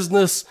his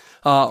business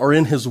or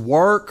in his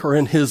work or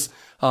in his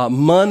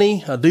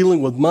money,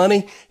 dealing with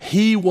money.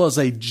 He was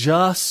a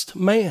just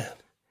man,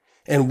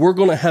 and we're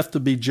going to have to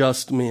be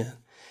just men.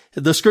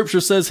 The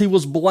scripture says he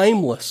was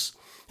blameless.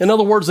 In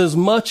other words, as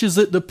much as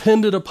it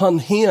depended upon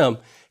him,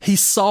 he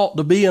sought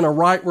to be in a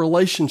right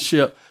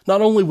relationship,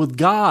 not only with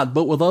God,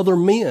 but with other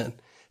men.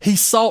 He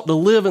sought to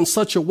live in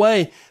such a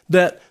way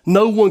that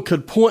no one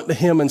could point to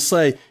him and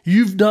say,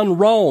 you've done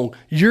wrong.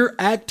 You're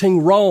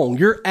acting wrong.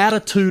 Your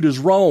attitude is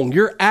wrong.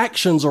 Your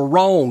actions are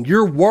wrong.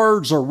 Your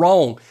words are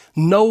wrong.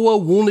 Noah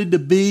wanted to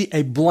be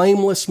a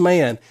blameless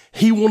man.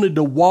 He wanted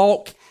to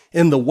walk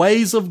in the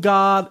ways of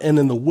God and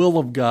in the will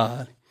of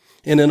God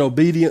and in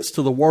obedience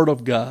to the word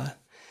of God.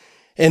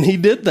 And he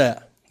did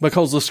that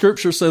because the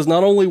scripture says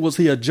not only was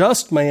he a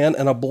just man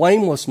and a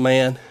blameless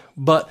man,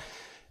 but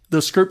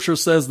the scripture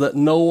says that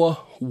Noah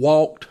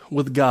walked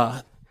with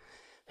God.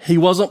 He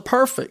wasn't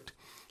perfect,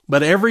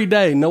 but every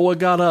day Noah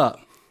got up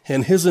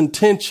and his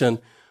intention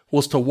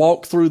was to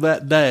walk through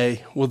that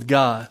day with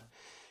God.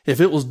 If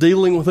it was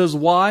dealing with his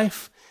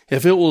wife,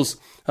 if it was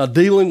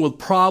dealing with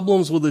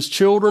problems with his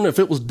children, if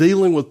it was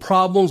dealing with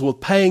problems with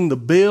paying the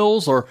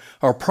bills or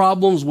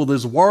problems with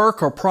his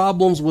work or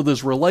problems with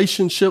his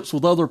relationships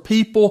with other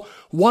people,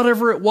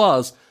 whatever it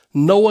was,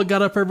 Noah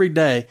got up every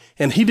day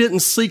and he didn't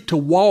seek to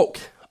walk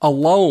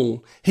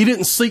alone. He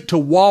didn't seek to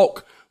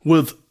walk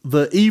with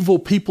the evil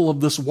people of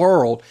this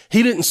world.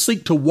 He didn't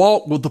seek to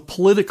walk with the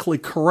politically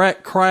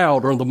correct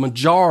crowd or the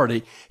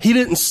majority. He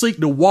didn't seek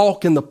to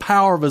walk in the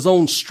power of his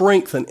own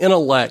strength and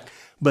intellect,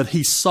 but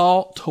he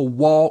sought to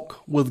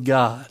walk with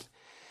God.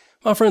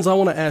 My friends, I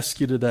want to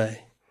ask you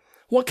today,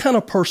 what kind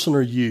of person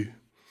are you?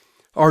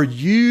 Are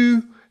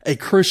you a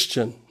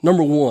Christian?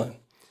 Number one,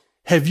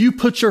 have you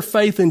put your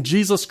faith in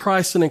Jesus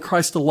Christ and in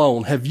Christ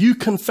alone? Have you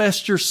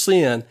confessed your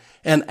sin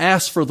and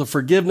asked for the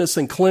forgiveness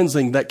and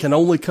cleansing that can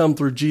only come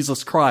through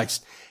Jesus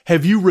Christ?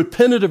 Have you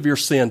repented of your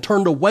sin,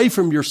 turned away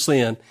from your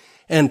sin,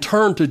 and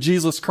turned to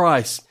Jesus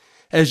Christ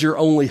as your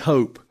only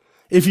hope?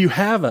 If you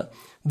haven't,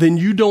 then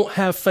you don't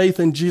have faith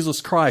in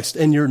Jesus Christ,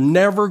 and you're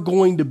never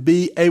going to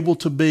be able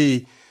to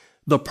be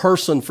the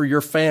person for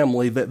your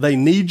family that they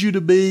need you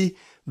to be,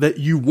 that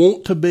you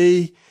want to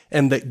be,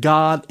 and that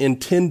God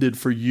intended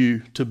for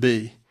you to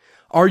be.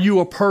 Are you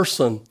a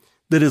person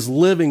that is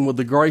living with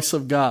the grace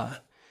of God?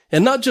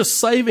 And not just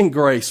saving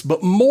grace,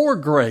 but more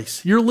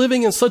grace. You're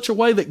living in such a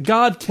way that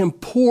God can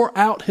pour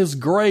out his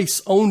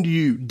grace on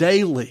you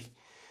daily,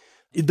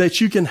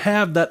 that you can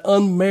have that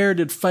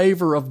unmerited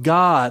favor of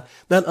God,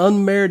 that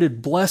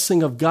unmerited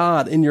blessing of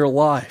God in your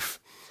life.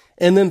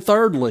 And then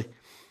thirdly,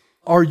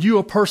 are you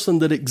a person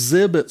that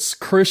exhibits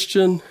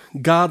Christian,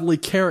 godly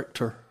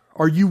character?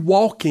 Are you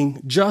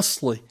walking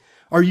justly?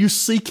 Are you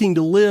seeking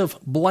to live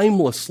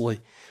blamelessly?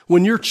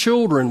 When your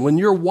children, when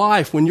your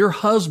wife, when your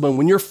husband,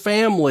 when your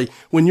family,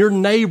 when your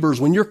neighbors,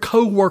 when your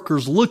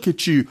coworkers look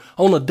at you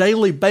on a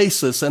daily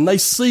basis and they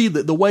see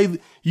that the way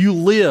you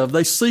live,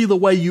 they see the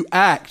way you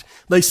act,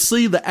 they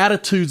see the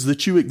attitudes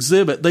that you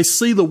exhibit, they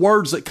see the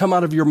words that come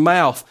out of your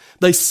mouth,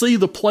 they see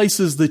the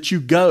places that you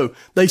go,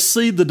 they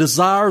see the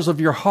desires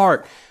of your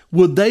heart,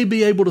 would they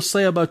be able to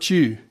say about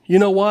you, you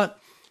know what?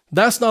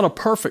 That's not a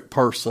perfect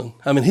person.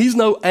 I mean, he's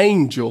no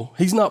angel.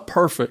 He's not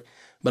perfect.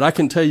 But I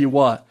can tell you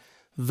what,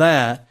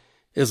 that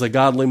is a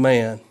godly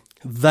man.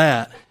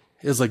 That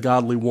is a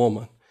godly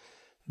woman.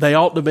 They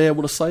ought to be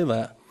able to say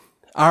that.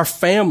 Our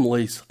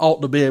families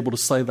ought to be able to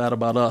say that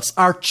about us.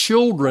 Our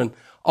children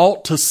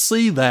ought to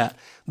see that.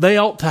 They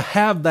ought to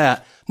have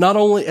that, not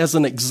only as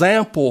an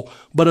example,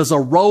 but as a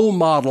role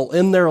model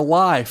in their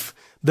life,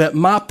 that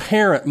my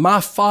parent, my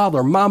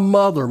father, my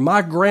mother,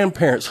 my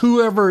grandparents,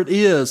 whoever it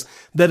is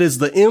that is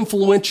the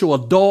influential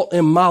adult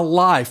in my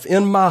life,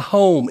 in my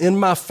home, in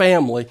my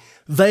family,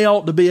 they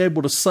ought to be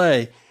able to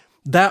say,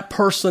 that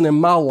person in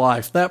my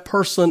life, that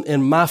person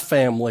in my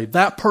family,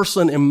 that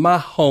person in my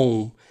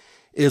home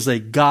is a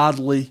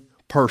godly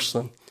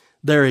person.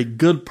 They're a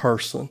good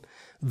person.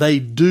 They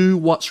do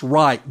what's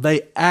right.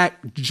 They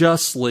act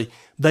justly.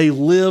 They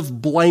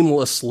live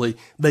blamelessly.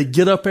 They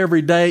get up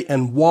every day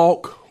and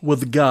walk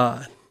with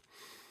God.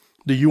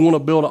 Do you want to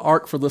build an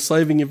ark for the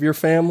saving of your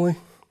family?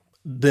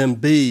 Then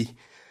be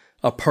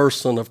a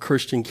person of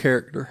Christian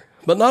character.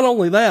 But not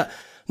only that,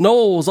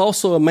 Noah was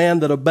also a man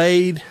that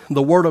obeyed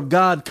the word of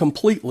God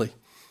completely.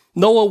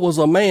 Noah was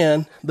a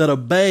man that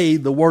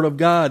obeyed the word of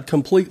God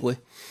completely.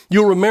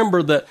 You'll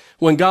remember that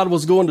when God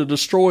was going to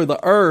destroy the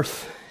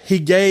earth, he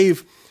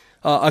gave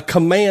a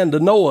command to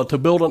Noah to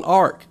build an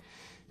ark.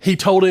 He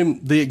told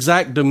him the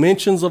exact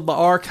dimensions of the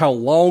ark, how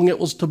long it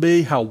was to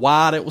be, how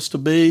wide it was to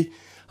be,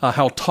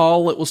 how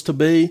tall it was to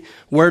be,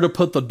 where to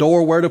put the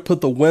door, where to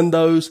put the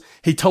windows.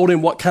 He told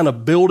him what kind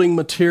of building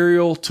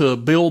material to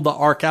build the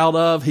ark out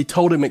of. He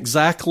told him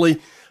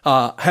exactly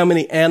how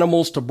many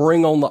animals to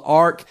bring on the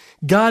ark.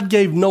 God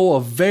gave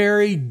Noah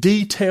very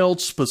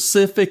detailed,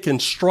 specific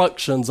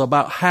instructions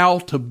about how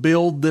to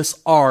build this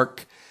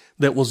ark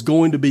that was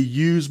going to be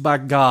used by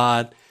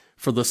God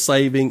for the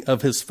saving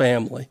of his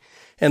family.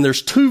 And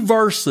there's 2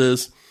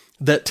 verses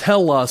that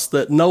tell us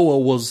that Noah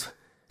was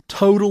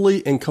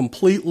totally and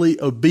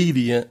completely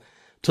obedient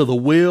to the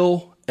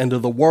will and to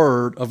the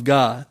word of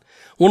God.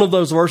 One of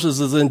those verses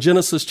is in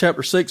Genesis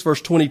chapter 6,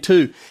 verse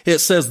 22. It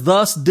says,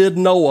 "Thus did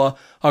Noah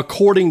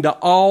according to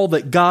all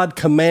that God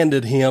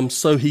commanded him,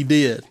 so he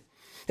did."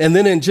 And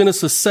then in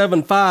Genesis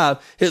 7:5,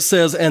 it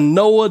says, "And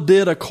Noah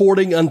did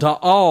according unto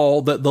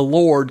all that the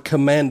Lord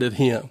commanded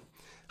him."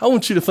 I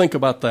want you to think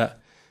about that.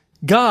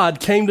 God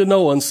came to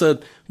Noah and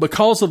said,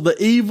 because of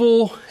the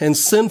evil and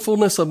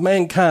sinfulness of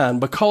mankind,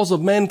 because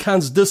of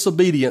mankind's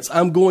disobedience,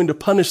 I'm going to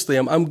punish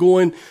them. I'm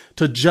going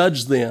to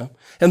judge them.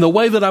 And the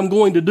way that I'm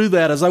going to do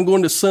that is I'm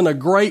going to send a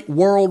great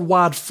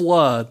worldwide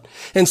flood.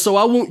 And so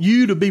I want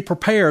you to be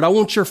prepared. I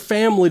want your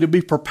family to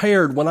be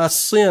prepared when I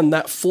send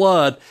that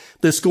flood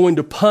that's going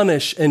to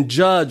punish and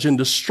judge and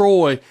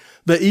destroy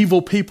the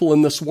evil people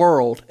in this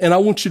world. And I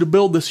want you to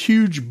build this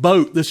huge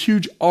boat, this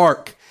huge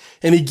ark.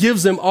 And he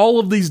gives them all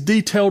of these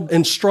detailed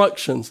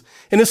instructions.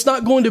 And it's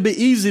not going to be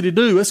easy to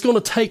do. It's going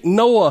to take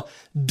Noah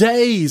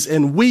days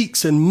and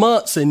weeks and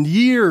months and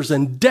years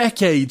and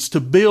decades to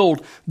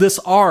build this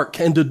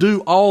ark and to do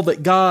all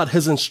that God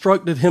has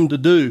instructed him to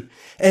do.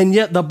 And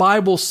yet the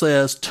Bible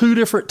says 2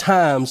 different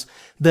times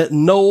that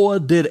Noah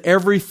did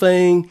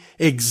everything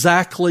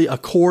exactly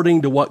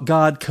according to what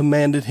God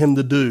commanded him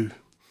to do.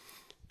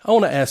 I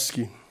want to ask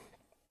you,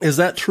 is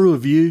that true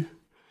of you?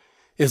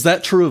 Is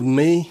that true of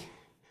me?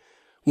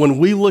 When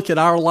we look at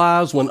our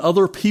lives, when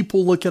other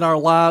people look at our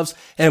lives,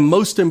 and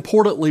most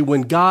importantly,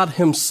 when God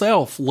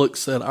himself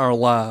looks at our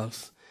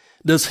lives,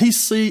 does he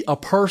see a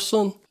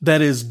person that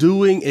is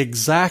doing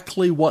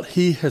exactly what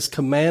he has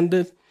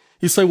commanded?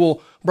 You say,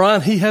 well,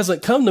 Brian, he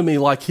hasn't come to me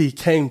like he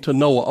came to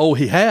Noah. Oh,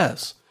 he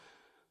has.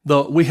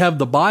 We have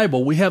the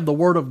Bible. We have the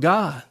Word of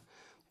God.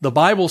 The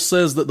Bible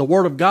says that the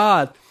Word of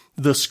God,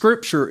 the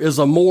Scripture, is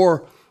a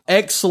more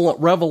excellent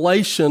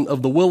revelation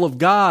of the will of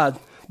God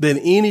than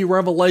any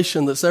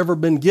revelation that's ever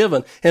been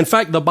given. In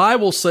fact, the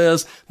Bible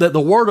says that the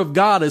Word of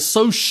God is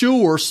so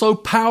sure, so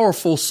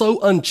powerful,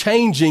 so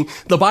unchanging.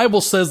 The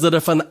Bible says that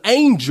if an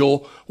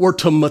angel were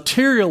to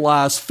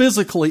materialize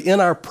physically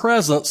in our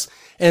presence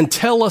and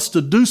tell us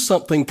to do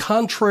something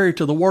contrary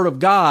to the Word of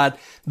God,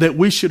 that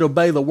we should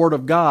obey the Word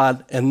of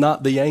God and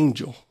not the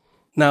angel.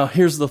 Now,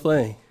 here's the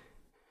thing.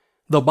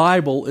 The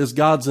Bible is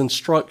God's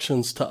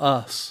instructions to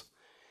us.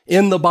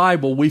 In the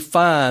Bible, we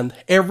find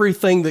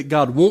everything that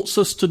God wants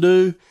us to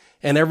do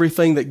and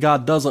everything that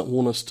God doesn't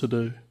want us to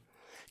do.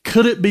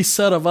 Could it be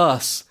said of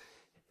us,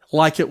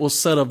 like it was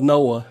said of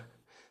Noah,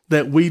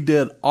 that we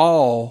did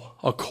all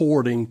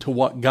according to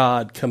what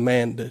God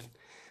commanded?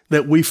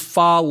 That we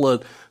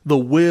followed the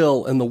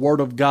will and the Word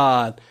of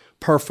God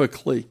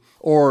perfectly,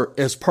 or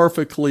as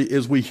perfectly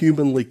as we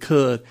humanly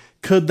could?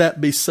 Could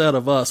that be said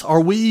of us?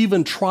 Are we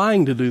even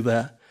trying to do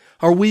that?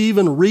 Are we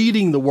even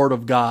reading the Word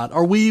of God?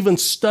 Are we even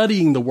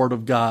studying the Word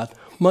of God,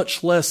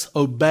 much less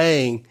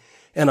obeying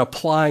and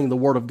applying the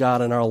Word of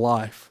God in our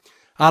life?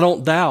 I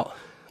don't doubt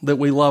that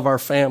we love our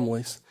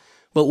families,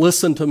 but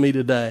listen to me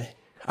today.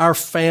 Our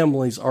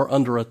families are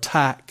under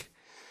attack.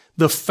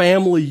 The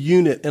family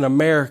unit in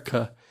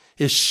America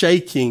is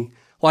shaking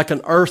like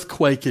an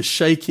earthquake is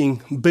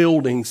shaking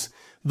buildings.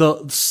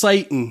 The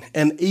Satan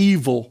and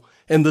evil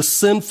and the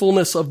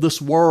sinfulness of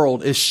this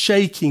world is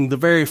shaking the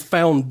very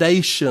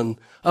foundation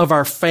of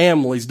our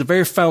families, the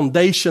very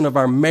foundation of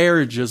our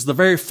marriages, the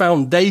very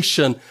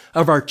foundation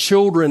of our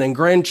children and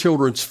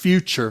grandchildren's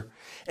future.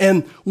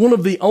 And one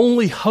of the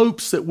only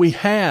hopes that we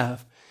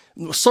have,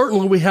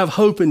 certainly we have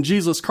hope in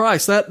Jesus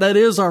Christ. That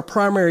is our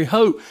primary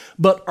hope.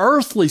 But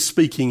earthly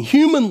speaking,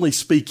 humanly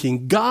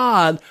speaking,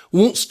 God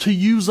wants to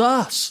use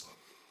us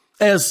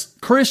as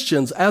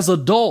Christians, as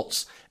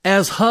adults,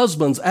 as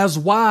husbands, as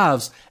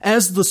wives,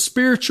 as the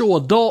spiritual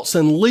adults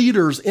and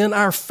leaders in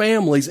our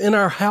families, in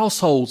our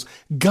households.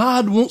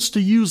 God wants to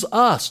use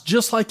us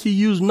just like he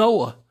used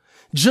Noah.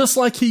 Just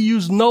like he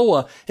used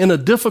Noah in a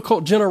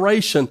difficult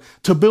generation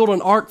to build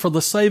an ark for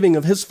the saving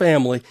of his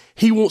family.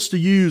 He wants to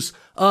use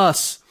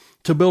us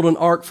to build an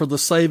ark for the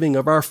saving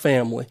of our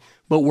family,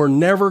 but we're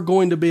never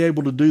going to be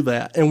able to do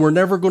that. And we're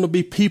never going to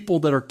be people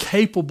that are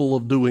capable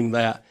of doing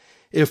that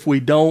if we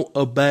don't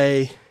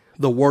obey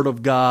the Word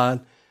of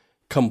God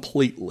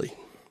completely.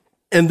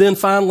 And then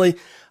finally,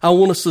 I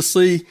want us to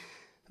see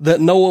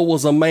that Noah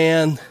was a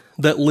man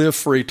that lived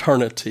for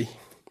eternity.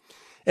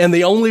 And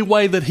the only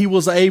way that he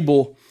was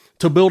able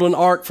to build an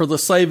ark for the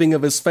saving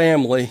of his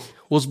family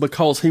was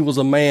because he was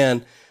a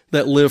man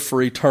that lived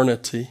for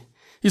eternity.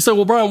 You say,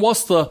 well, Brian,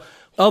 what's the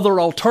other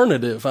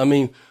alternative? I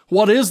mean,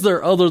 what is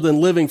there other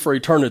than living for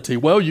eternity?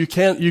 Well, you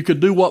could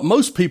do what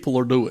most people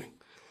are doing.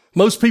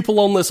 Most people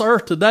on this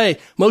earth today,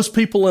 most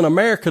people in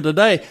America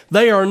today,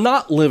 they are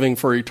not living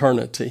for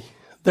eternity.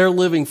 They're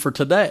living for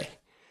today.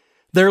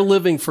 They're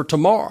living for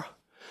tomorrow.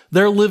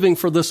 They're living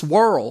for this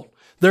world.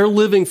 They're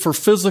living for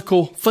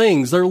physical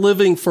things. They're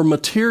living for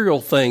material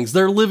things.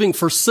 They're living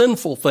for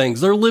sinful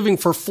things. They're living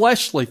for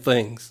fleshly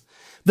things.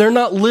 They're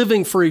not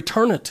living for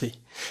eternity.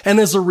 And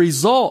as a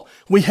result,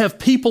 we have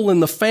people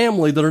in the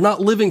family that are not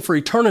living for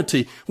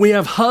eternity. We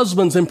have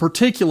husbands in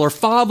particular,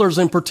 fathers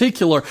in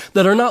particular,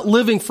 that are not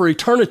living for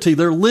eternity.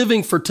 They're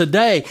living for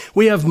today.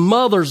 We have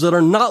mothers that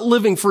are not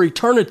living for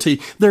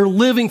eternity. They're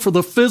living for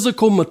the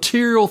physical,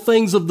 material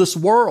things of this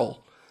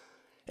world.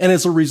 And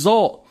as a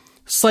result,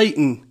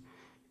 Satan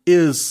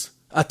is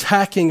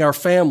attacking our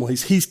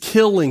families. He's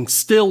killing,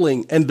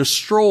 stealing, and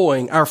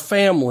destroying our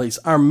families,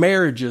 our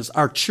marriages,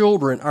 our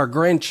children, our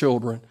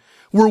grandchildren.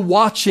 We're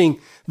watching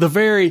the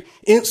very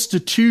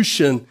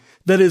institution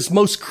that is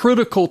most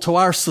critical to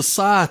our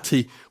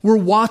society. We're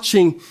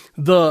watching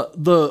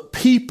the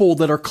people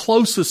that are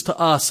closest to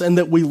us and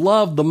that we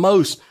love the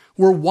most.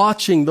 We're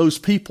watching those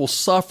people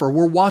suffer.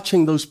 We're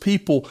watching those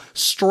people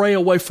stray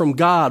away from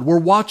God. We're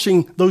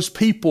watching those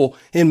people,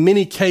 in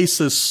many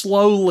cases,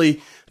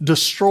 slowly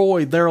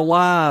destroy their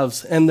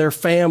lives and their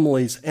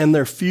families and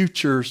their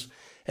futures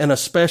and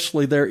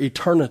especially their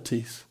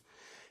eternities.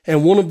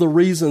 And one of the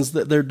reasons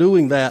that they're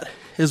doing that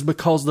is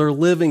because they're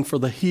living for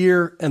the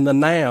here and the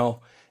now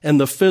and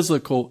the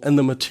physical and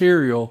the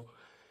material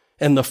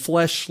and the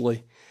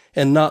fleshly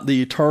and not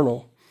the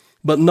eternal.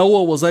 But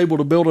Noah was able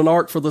to build an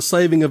ark for the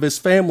saving of his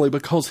family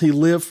because he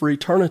lived for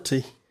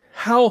eternity.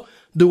 How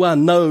do I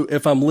know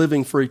if I'm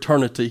living for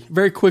eternity?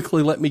 Very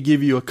quickly, let me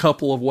give you a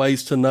couple of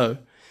ways to know.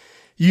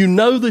 You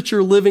know that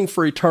you're living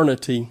for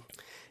eternity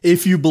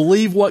if you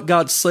believe what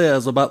God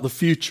says about the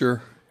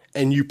future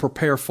and you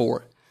prepare for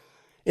it.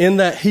 In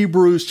that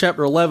Hebrews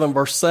chapter 11,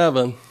 verse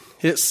 7,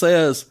 it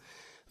says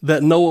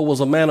that Noah was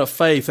a man of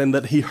faith and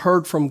that he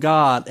heard from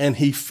God and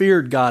he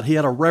feared God. He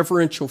had a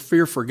reverential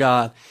fear for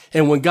God.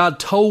 And when God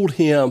told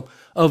him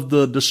of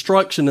the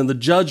destruction and the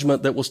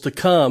judgment that was to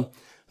come,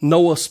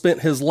 Noah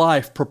spent his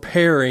life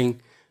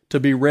preparing to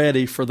be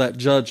ready for that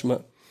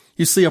judgment.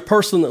 You see, a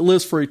person that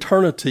lives for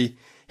eternity,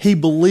 he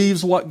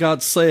believes what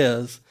God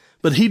says,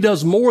 but he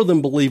does more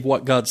than believe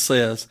what God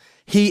says.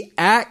 He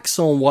acts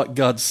on what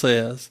God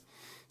says.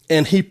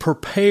 And he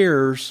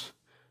prepares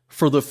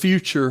for the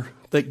future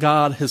that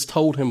God has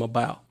told him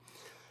about.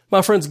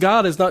 My friends,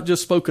 God has not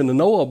just spoken to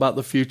Noah about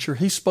the future.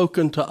 He's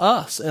spoken to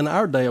us in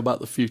our day about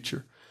the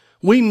future.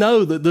 We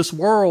know that this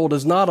world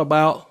is not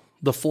about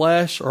the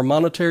flesh or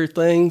monetary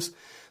things.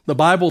 The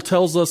Bible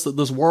tells us that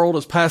this world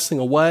is passing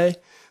away.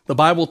 The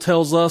Bible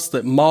tells us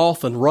that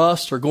moth and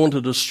rust are going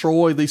to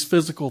destroy these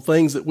physical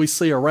things that we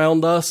see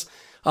around us.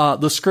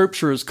 The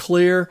scripture is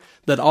clear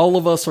that all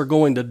of us are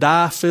going to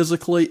die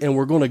physically and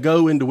we're going to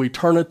go into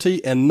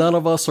eternity, and none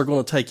of us are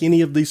going to take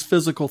any of these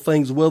physical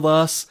things with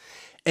us.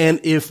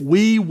 And if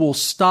we will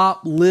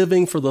stop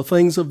living for the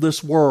things of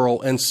this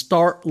world and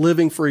start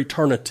living for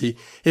eternity,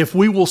 if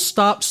we will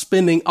stop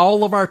spending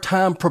all of our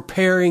time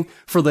preparing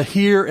for the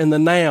here and the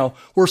now,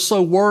 we're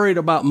so worried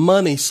about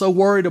money, so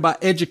worried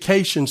about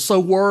education, so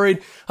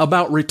worried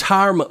about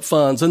retirement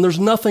funds. And there's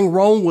nothing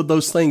wrong with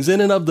those things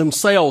in and of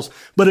themselves.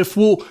 But if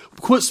we'll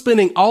quit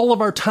spending all of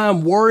our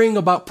time worrying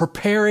about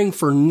preparing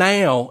for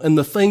now and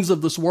the things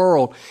of this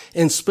world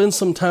and spend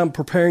some time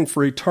preparing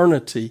for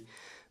eternity,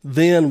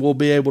 then we'll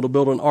be able to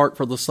build an ark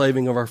for the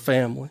saving of our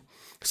family.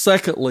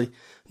 Secondly,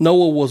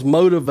 Noah was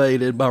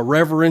motivated by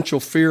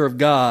reverential fear of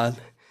God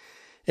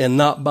and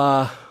not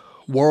by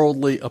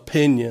worldly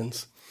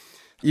opinions.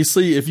 You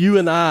see, if you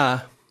and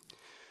I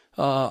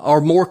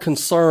are more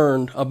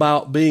concerned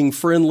about being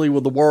friendly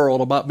with the world,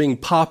 about being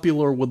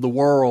popular with the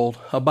world,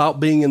 about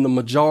being in the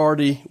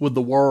majority with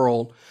the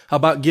world,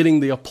 about getting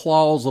the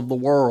applause of the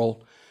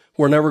world,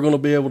 we're never going to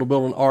be able to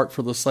build an ark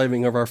for the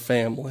saving of our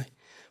family.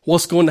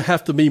 What's going to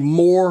have to be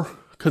more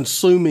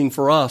consuming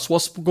for us?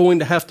 What's going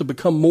to have to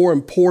become more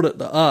important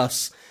to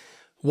us?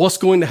 What's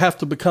going to have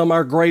to become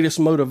our greatest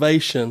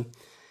motivation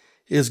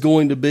is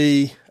going to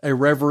be a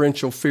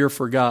reverential fear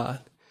for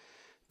God.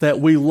 That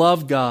we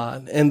love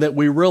God and that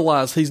we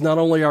realize He's not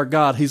only our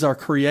God, He's our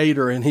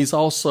Creator, and He's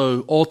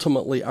also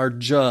ultimately our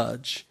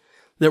judge.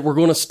 That we're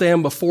going to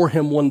stand before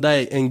Him one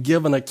day and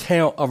give an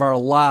account of our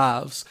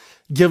lives,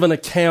 give an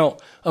account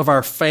of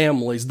our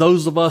families.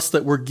 Those of us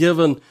that were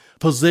given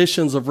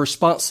positions of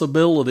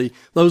responsibility,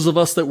 those of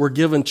us that were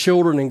given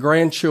children and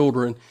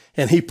grandchildren,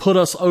 and He put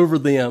us over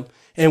them,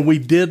 and we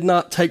did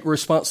not take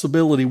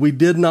responsibility. We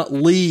did not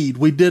lead.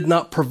 We did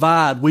not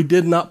provide. We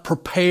did not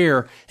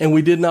prepare, and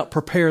we did not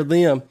prepare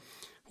them.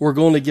 We're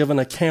going to give an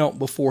account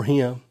before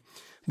Him.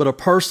 But a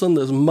person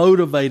that's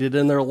motivated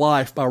in their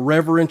life by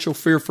reverential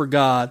fear for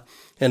God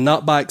and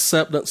not by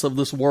acceptance of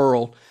this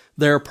world,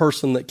 they're a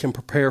person that can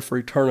prepare for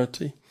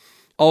eternity.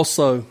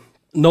 Also,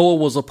 Noah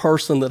was a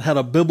person that had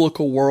a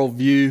biblical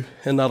worldview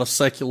and not a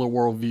secular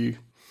worldview.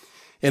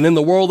 And in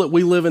the world that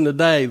we live in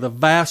today, the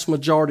vast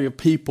majority of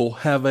people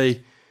have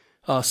a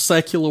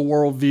secular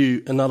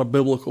worldview and not a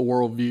biblical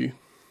worldview.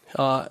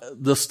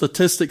 The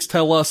statistics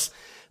tell us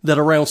that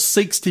around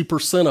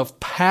 60% of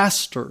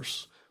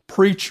pastors,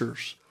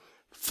 preachers,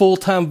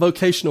 full-time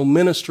vocational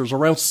ministers,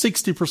 around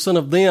 60%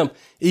 of them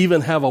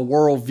even have a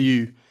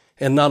worldview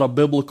and not a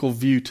biblical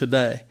view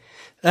today.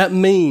 That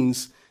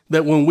means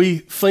that when we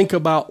think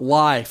about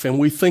life and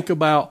we think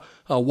about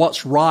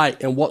what's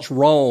right and what's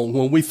wrong,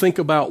 when we think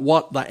about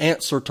what the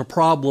answer to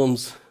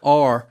problems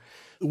are,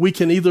 we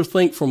can either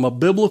think from a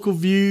biblical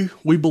view,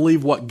 we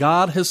believe what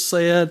God has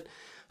said,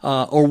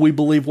 or we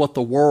believe what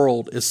the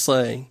world is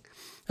saying.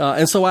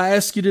 And so I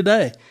ask you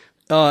today,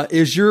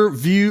 is your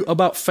view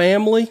about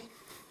family,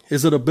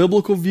 is it a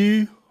biblical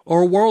view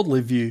or a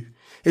worldly view?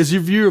 Is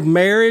your view of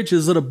marriage,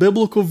 is it a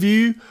biblical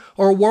view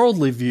or a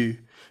worldly view?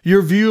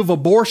 Your view of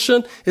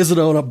abortion, is it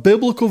on a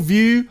biblical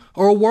view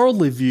or a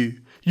worldly view?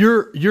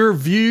 Your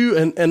view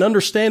and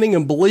understanding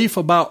and belief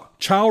about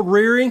child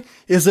rearing,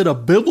 is it a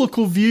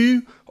biblical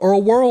view or a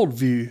world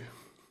view?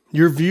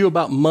 Your view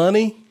about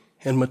money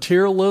and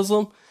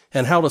materialism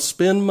and how to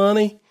spend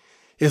money,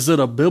 is it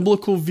a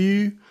biblical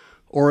view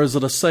or is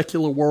it a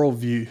secular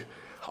worldview?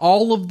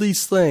 All of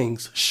these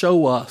things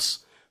show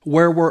us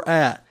where we're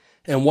at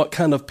and what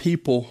kind of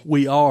people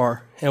we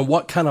are and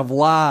what kind of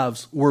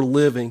lives we're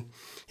living.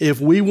 If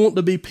we want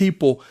to be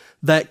people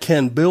that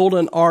can build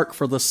an ark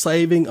for the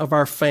saving of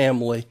our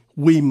family,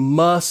 we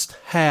must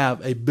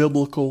have a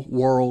biblical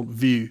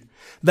worldview.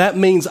 That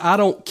means I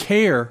don't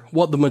care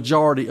what the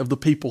majority of the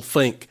people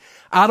think.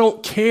 I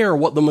don't care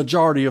what the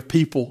majority of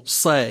people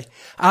say.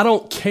 I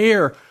don't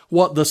care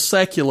what the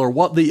secular,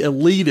 what the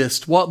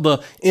elitist, what the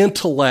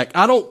intellect.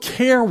 I don't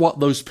care what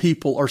those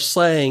people are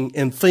saying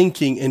and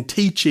thinking and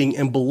teaching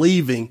and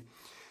believing.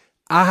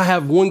 I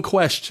have one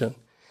question,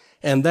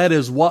 and that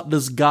is, what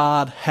does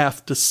God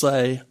have to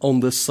say on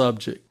this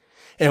subject?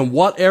 And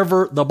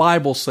whatever the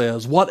Bible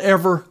says,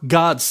 whatever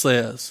God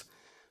says,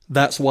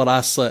 that's what I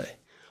say.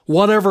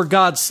 Whatever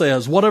God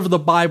says, whatever the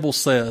Bible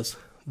says,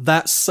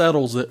 that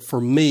settles it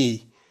for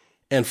me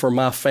and for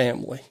my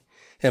family.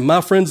 And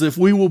my friends, if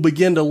we will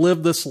begin to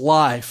live this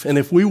life, and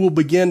if we will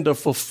begin to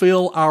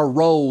fulfill our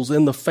roles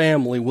in the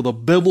family with a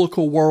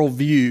biblical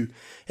worldview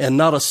and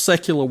not a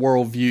secular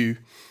worldview,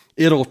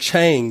 it'll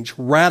change,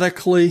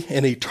 radically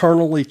and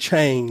eternally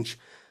change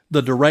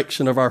the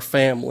direction of our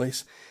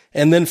families.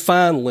 And then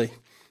finally,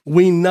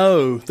 we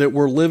know that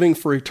we're living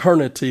for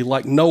eternity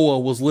like Noah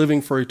was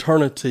living for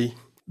eternity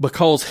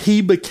because he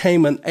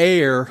became an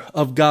heir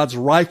of God's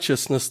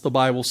righteousness, the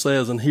Bible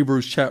says in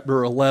Hebrews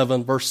chapter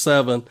 11, verse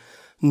 7.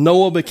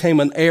 Noah became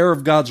an heir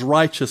of God's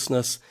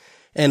righteousness,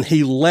 and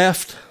he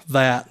left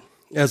that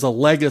as a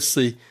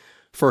legacy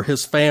for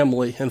his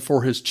family and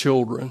for his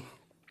children.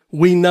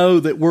 We know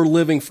that we're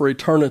living for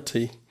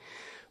eternity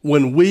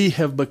when we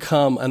have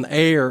become an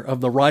heir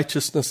of the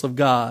righteousness of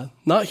God,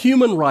 not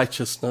human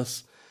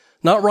righteousness,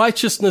 not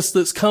righteousness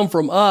that's come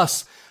from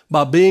us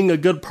by being a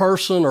good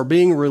person or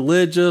being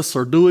religious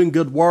or doing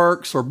good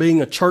works or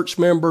being a church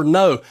member.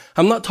 No,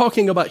 I'm not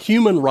talking about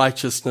human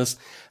righteousness.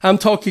 I'm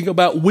talking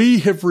about we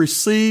have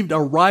received a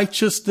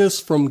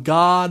righteousness from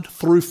God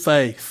through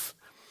faith.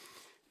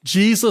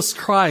 Jesus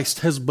Christ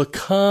has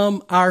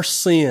become our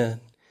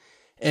sin,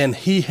 and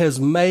He has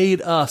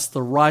made us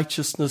the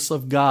righteousness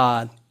of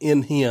God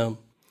in Him.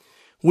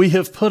 We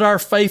have put our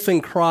faith in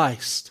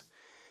Christ,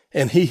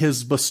 and He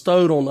has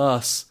bestowed on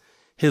us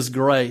His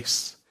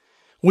grace.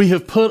 We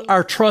have put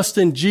our trust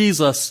in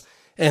Jesus,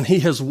 and He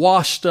has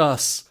washed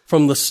us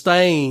from the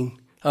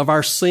stain of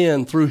our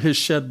sin through His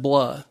shed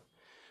blood.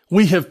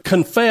 We have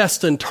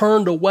confessed and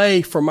turned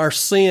away from our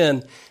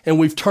sin, and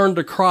we've turned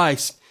to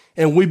Christ,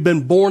 and we've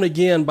been born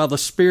again by the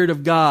Spirit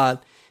of God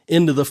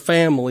into the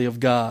family of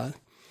God.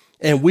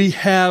 And we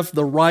have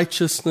the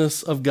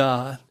righteousness of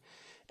God,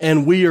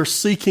 and we are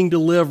seeking to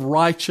live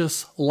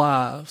righteous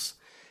lives,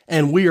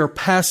 and we are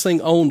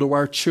passing on to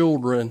our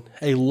children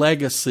a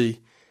legacy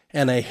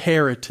and a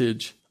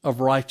heritage of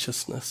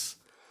righteousness.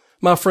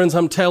 My friends,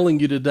 I'm telling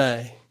you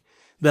today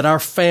that our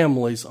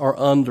families are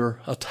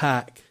under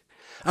attack.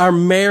 Our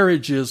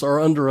marriages are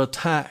under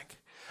attack.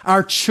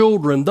 Our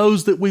children,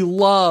 those that we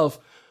love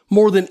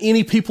more than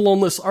any people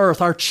on this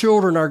earth, our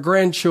children, our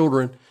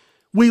grandchildren,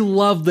 we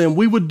love them.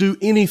 We would do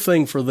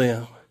anything for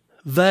them.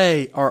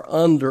 They are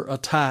under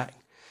attack.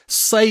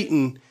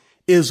 Satan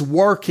is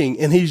working,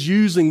 and he's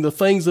using the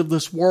things of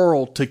this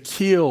world to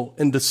kill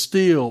and to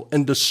steal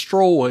and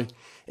destroy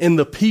in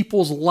the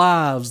people's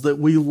lives that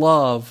we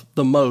love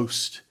the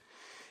most.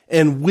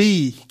 And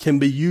we can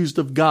be used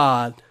of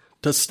God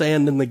to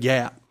stand in the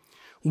gap.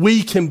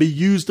 We can be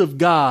used of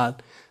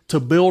God to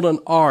build an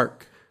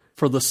ark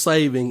for the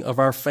saving of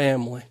our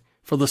family,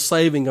 for the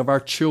saving of our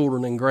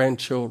children and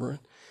grandchildren.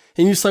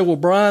 And you say, well,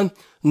 Brian,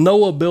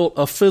 Noah built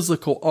a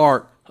physical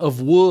ark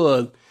of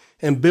wood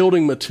and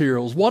building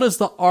materials. What is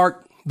the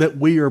ark that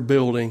we are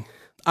building?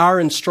 Our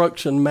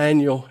instruction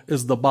manual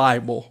is the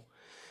Bible,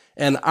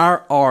 and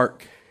our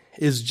ark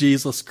is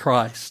Jesus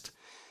Christ.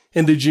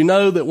 And did you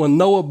know that when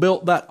Noah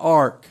built that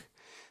ark,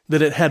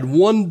 that it had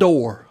one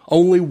door,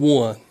 only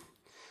one?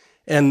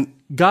 And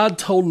God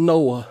told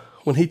Noah,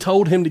 when he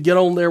told him to get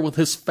on there with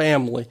his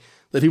family,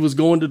 that he was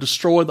going to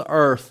destroy the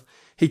earth,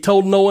 he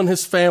told Noah and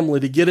his family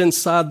to get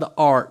inside the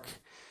ark.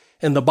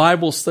 And the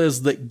Bible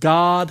says that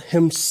God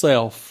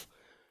himself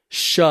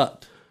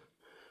shut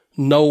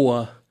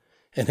Noah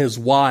and his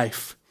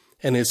wife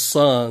and his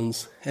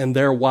sons and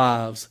their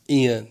wives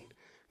in.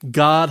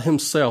 God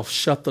himself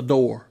shut the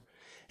door.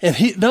 And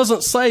he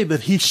doesn't say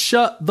that he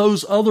shut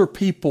those other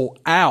people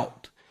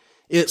out.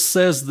 It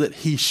says that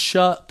he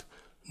shut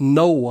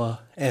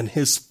Noah and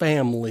his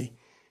family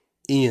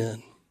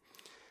in.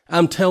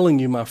 I'm telling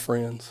you, my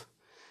friends,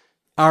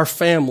 our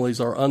families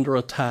are under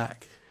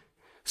attack.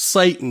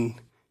 Satan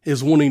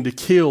is wanting to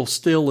kill,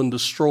 steal, and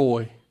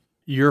destroy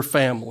your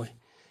family.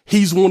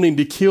 He's wanting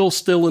to kill,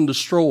 steal, and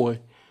destroy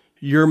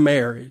your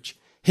marriage.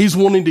 He's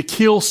wanting to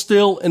kill,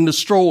 steal, and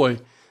destroy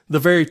the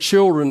very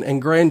children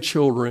and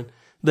grandchildren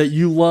that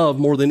you love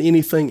more than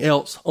anything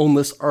else on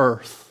this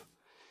earth.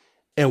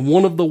 And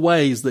one of the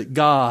ways that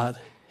God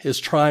is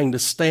trying to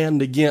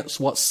stand against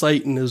what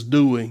Satan is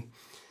doing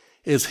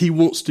is he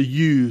wants to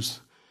use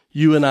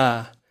you and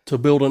I to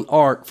build an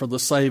ark for the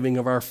saving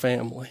of our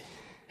family.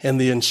 And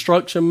the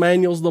instruction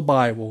manual is the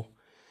Bible,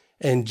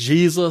 and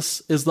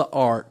Jesus is the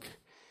ark.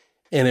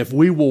 And if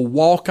we will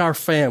walk our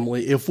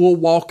family, if we'll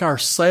walk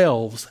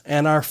ourselves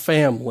and our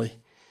family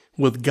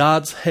with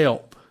God's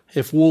help,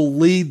 if we'll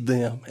lead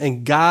them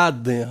and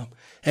guide them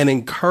and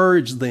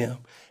encourage them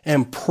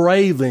and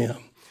pray them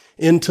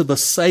into the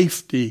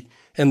safety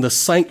and the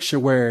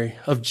sanctuary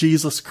of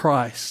Jesus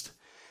Christ,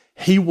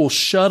 he will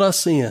shut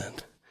us in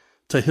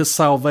to his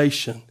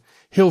salvation.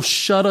 He'll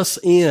shut us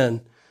in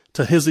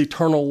to his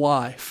eternal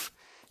life.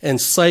 And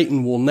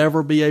Satan will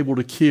never be able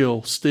to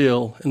kill,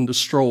 steal, and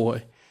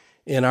destroy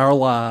in our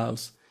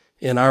lives,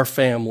 in our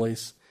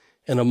families,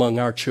 and among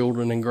our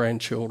children and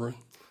grandchildren.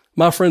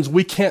 My friends,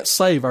 we can't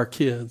save our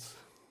kids.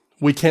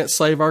 We can't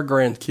save our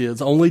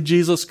grandkids. Only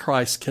Jesus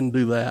Christ can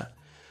do that.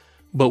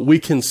 But we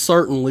can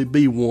certainly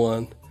be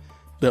one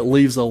that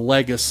leaves a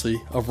legacy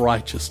of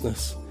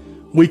righteousness.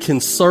 We can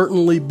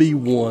certainly be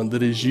one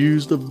that is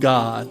used of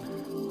God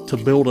to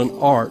build an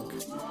ark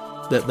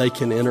that they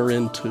can enter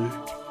into.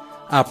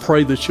 I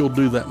pray that you'll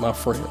do that, my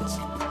friends.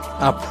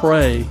 I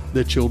pray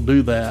that you'll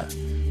do that,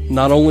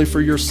 not only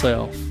for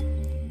yourself,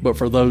 but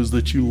for those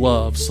that you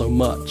love so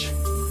much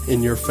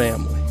in your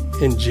family.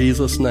 In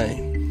Jesus'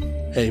 name,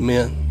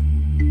 amen.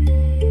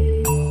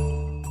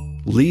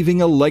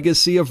 Leaving a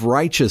legacy of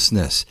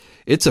righteousness.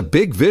 It's a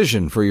big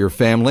vision for your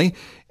family,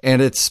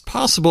 and it's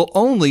possible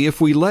only if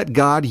we let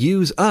God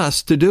use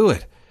us to do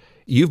it.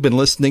 You've been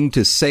listening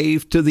to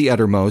Saved to the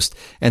Uttermost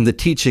and the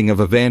teaching of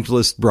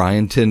evangelist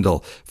Brian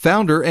Tyndall,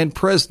 founder and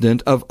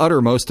president of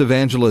Uttermost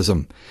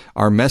Evangelism.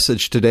 Our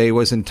message today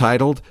was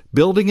entitled,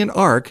 Building an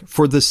Ark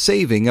for the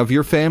Saving of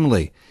Your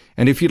Family.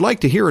 And if you'd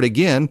like to hear it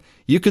again,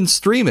 you can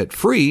stream it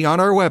free on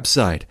our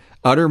website,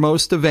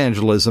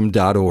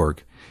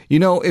 uttermostevangelism.org. You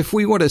know, if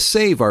we want to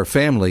save our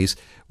families,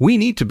 we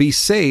need to be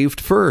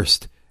saved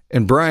first.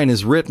 And Brian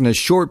has written a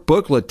short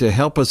booklet to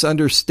help us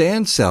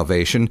understand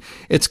salvation.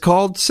 It's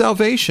called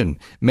Salvation,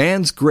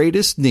 Man's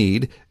Greatest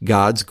Need,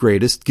 God's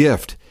Greatest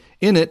Gift.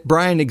 In it,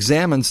 Brian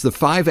examines the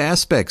 5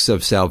 aspects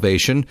of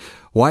salvation,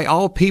 why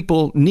all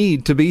people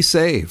need to be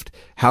saved,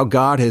 how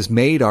God has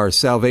made our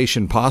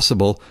salvation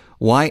possible,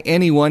 why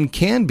anyone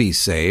can be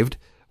saved,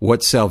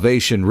 what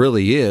salvation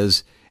really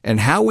is,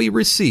 and how we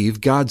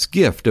receive God's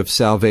gift of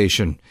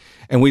salvation.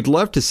 And we'd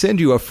love to send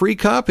you a free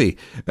copy.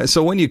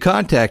 So when you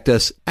contact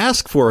us,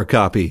 ask for a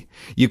copy.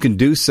 You can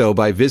do so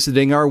by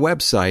visiting our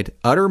website,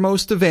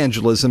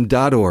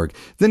 uttermostevangelism.org.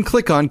 Then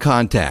click on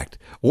Contact.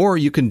 Or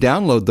you can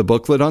download the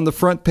booklet on the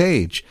front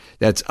page.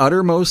 That's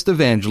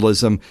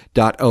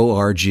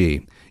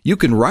uttermostevangelism.org. You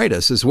can write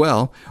us as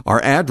well.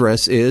 Our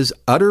address is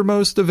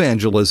Uttermost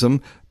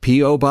Evangelism,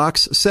 P.O.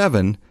 Box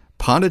 7,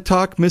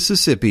 Pontotoc,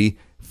 Mississippi,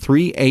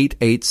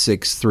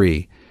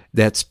 38863.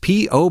 That's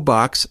P.O.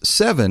 Box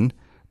 7,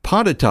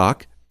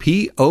 Pontotoc,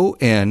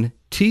 P-O-N-T-O-T-O-C,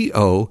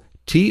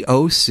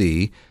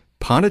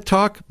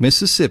 Pontotoc,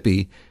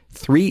 Mississippi,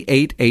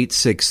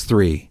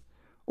 38863.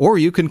 Or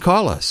you can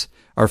call us.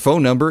 Our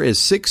phone number is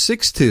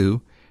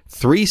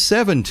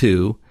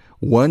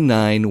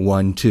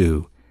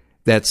 662-372-1912.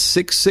 That's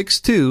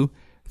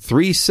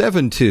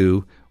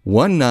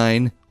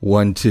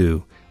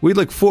 662-372-1912. We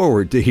look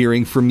forward to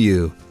hearing from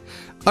you.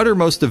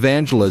 Uttermost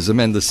Evangelism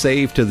and the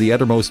Save to the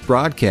Uttermost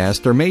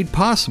broadcast are made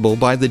possible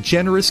by the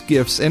generous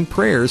gifts and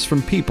prayers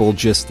from people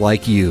just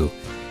like you.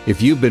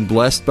 If you've been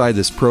blessed by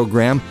this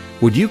program,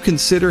 would you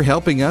consider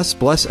helping us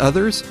bless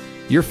others?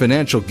 Your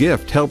financial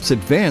gift helps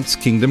advance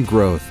kingdom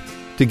growth.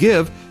 To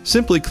give,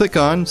 simply click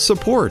on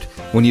Support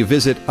when you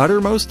visit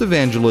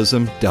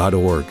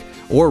uttermostevangelism.org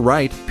or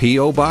write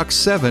P.O. Box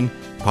 7,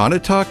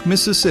 Pontotoc,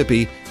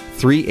 Mississippi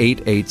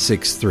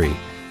 38863.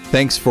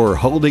 Thanks for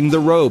holding the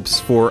ropes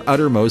for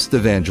Uttermost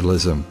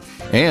Evangelism.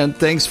 And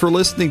thanks for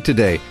listening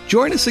today.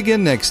 Join us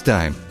again next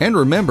time. And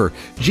remember,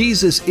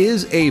 Jesus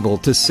is able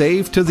to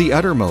save to the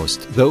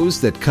uttermost those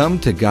that come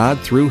to God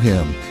through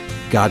Him.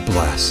 God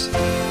bless.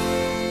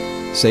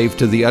 Save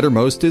to the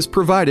Uttermost is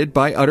provided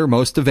by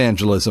Uttermost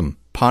Evangelism,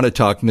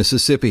 Pontotoc,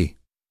 Mississippi.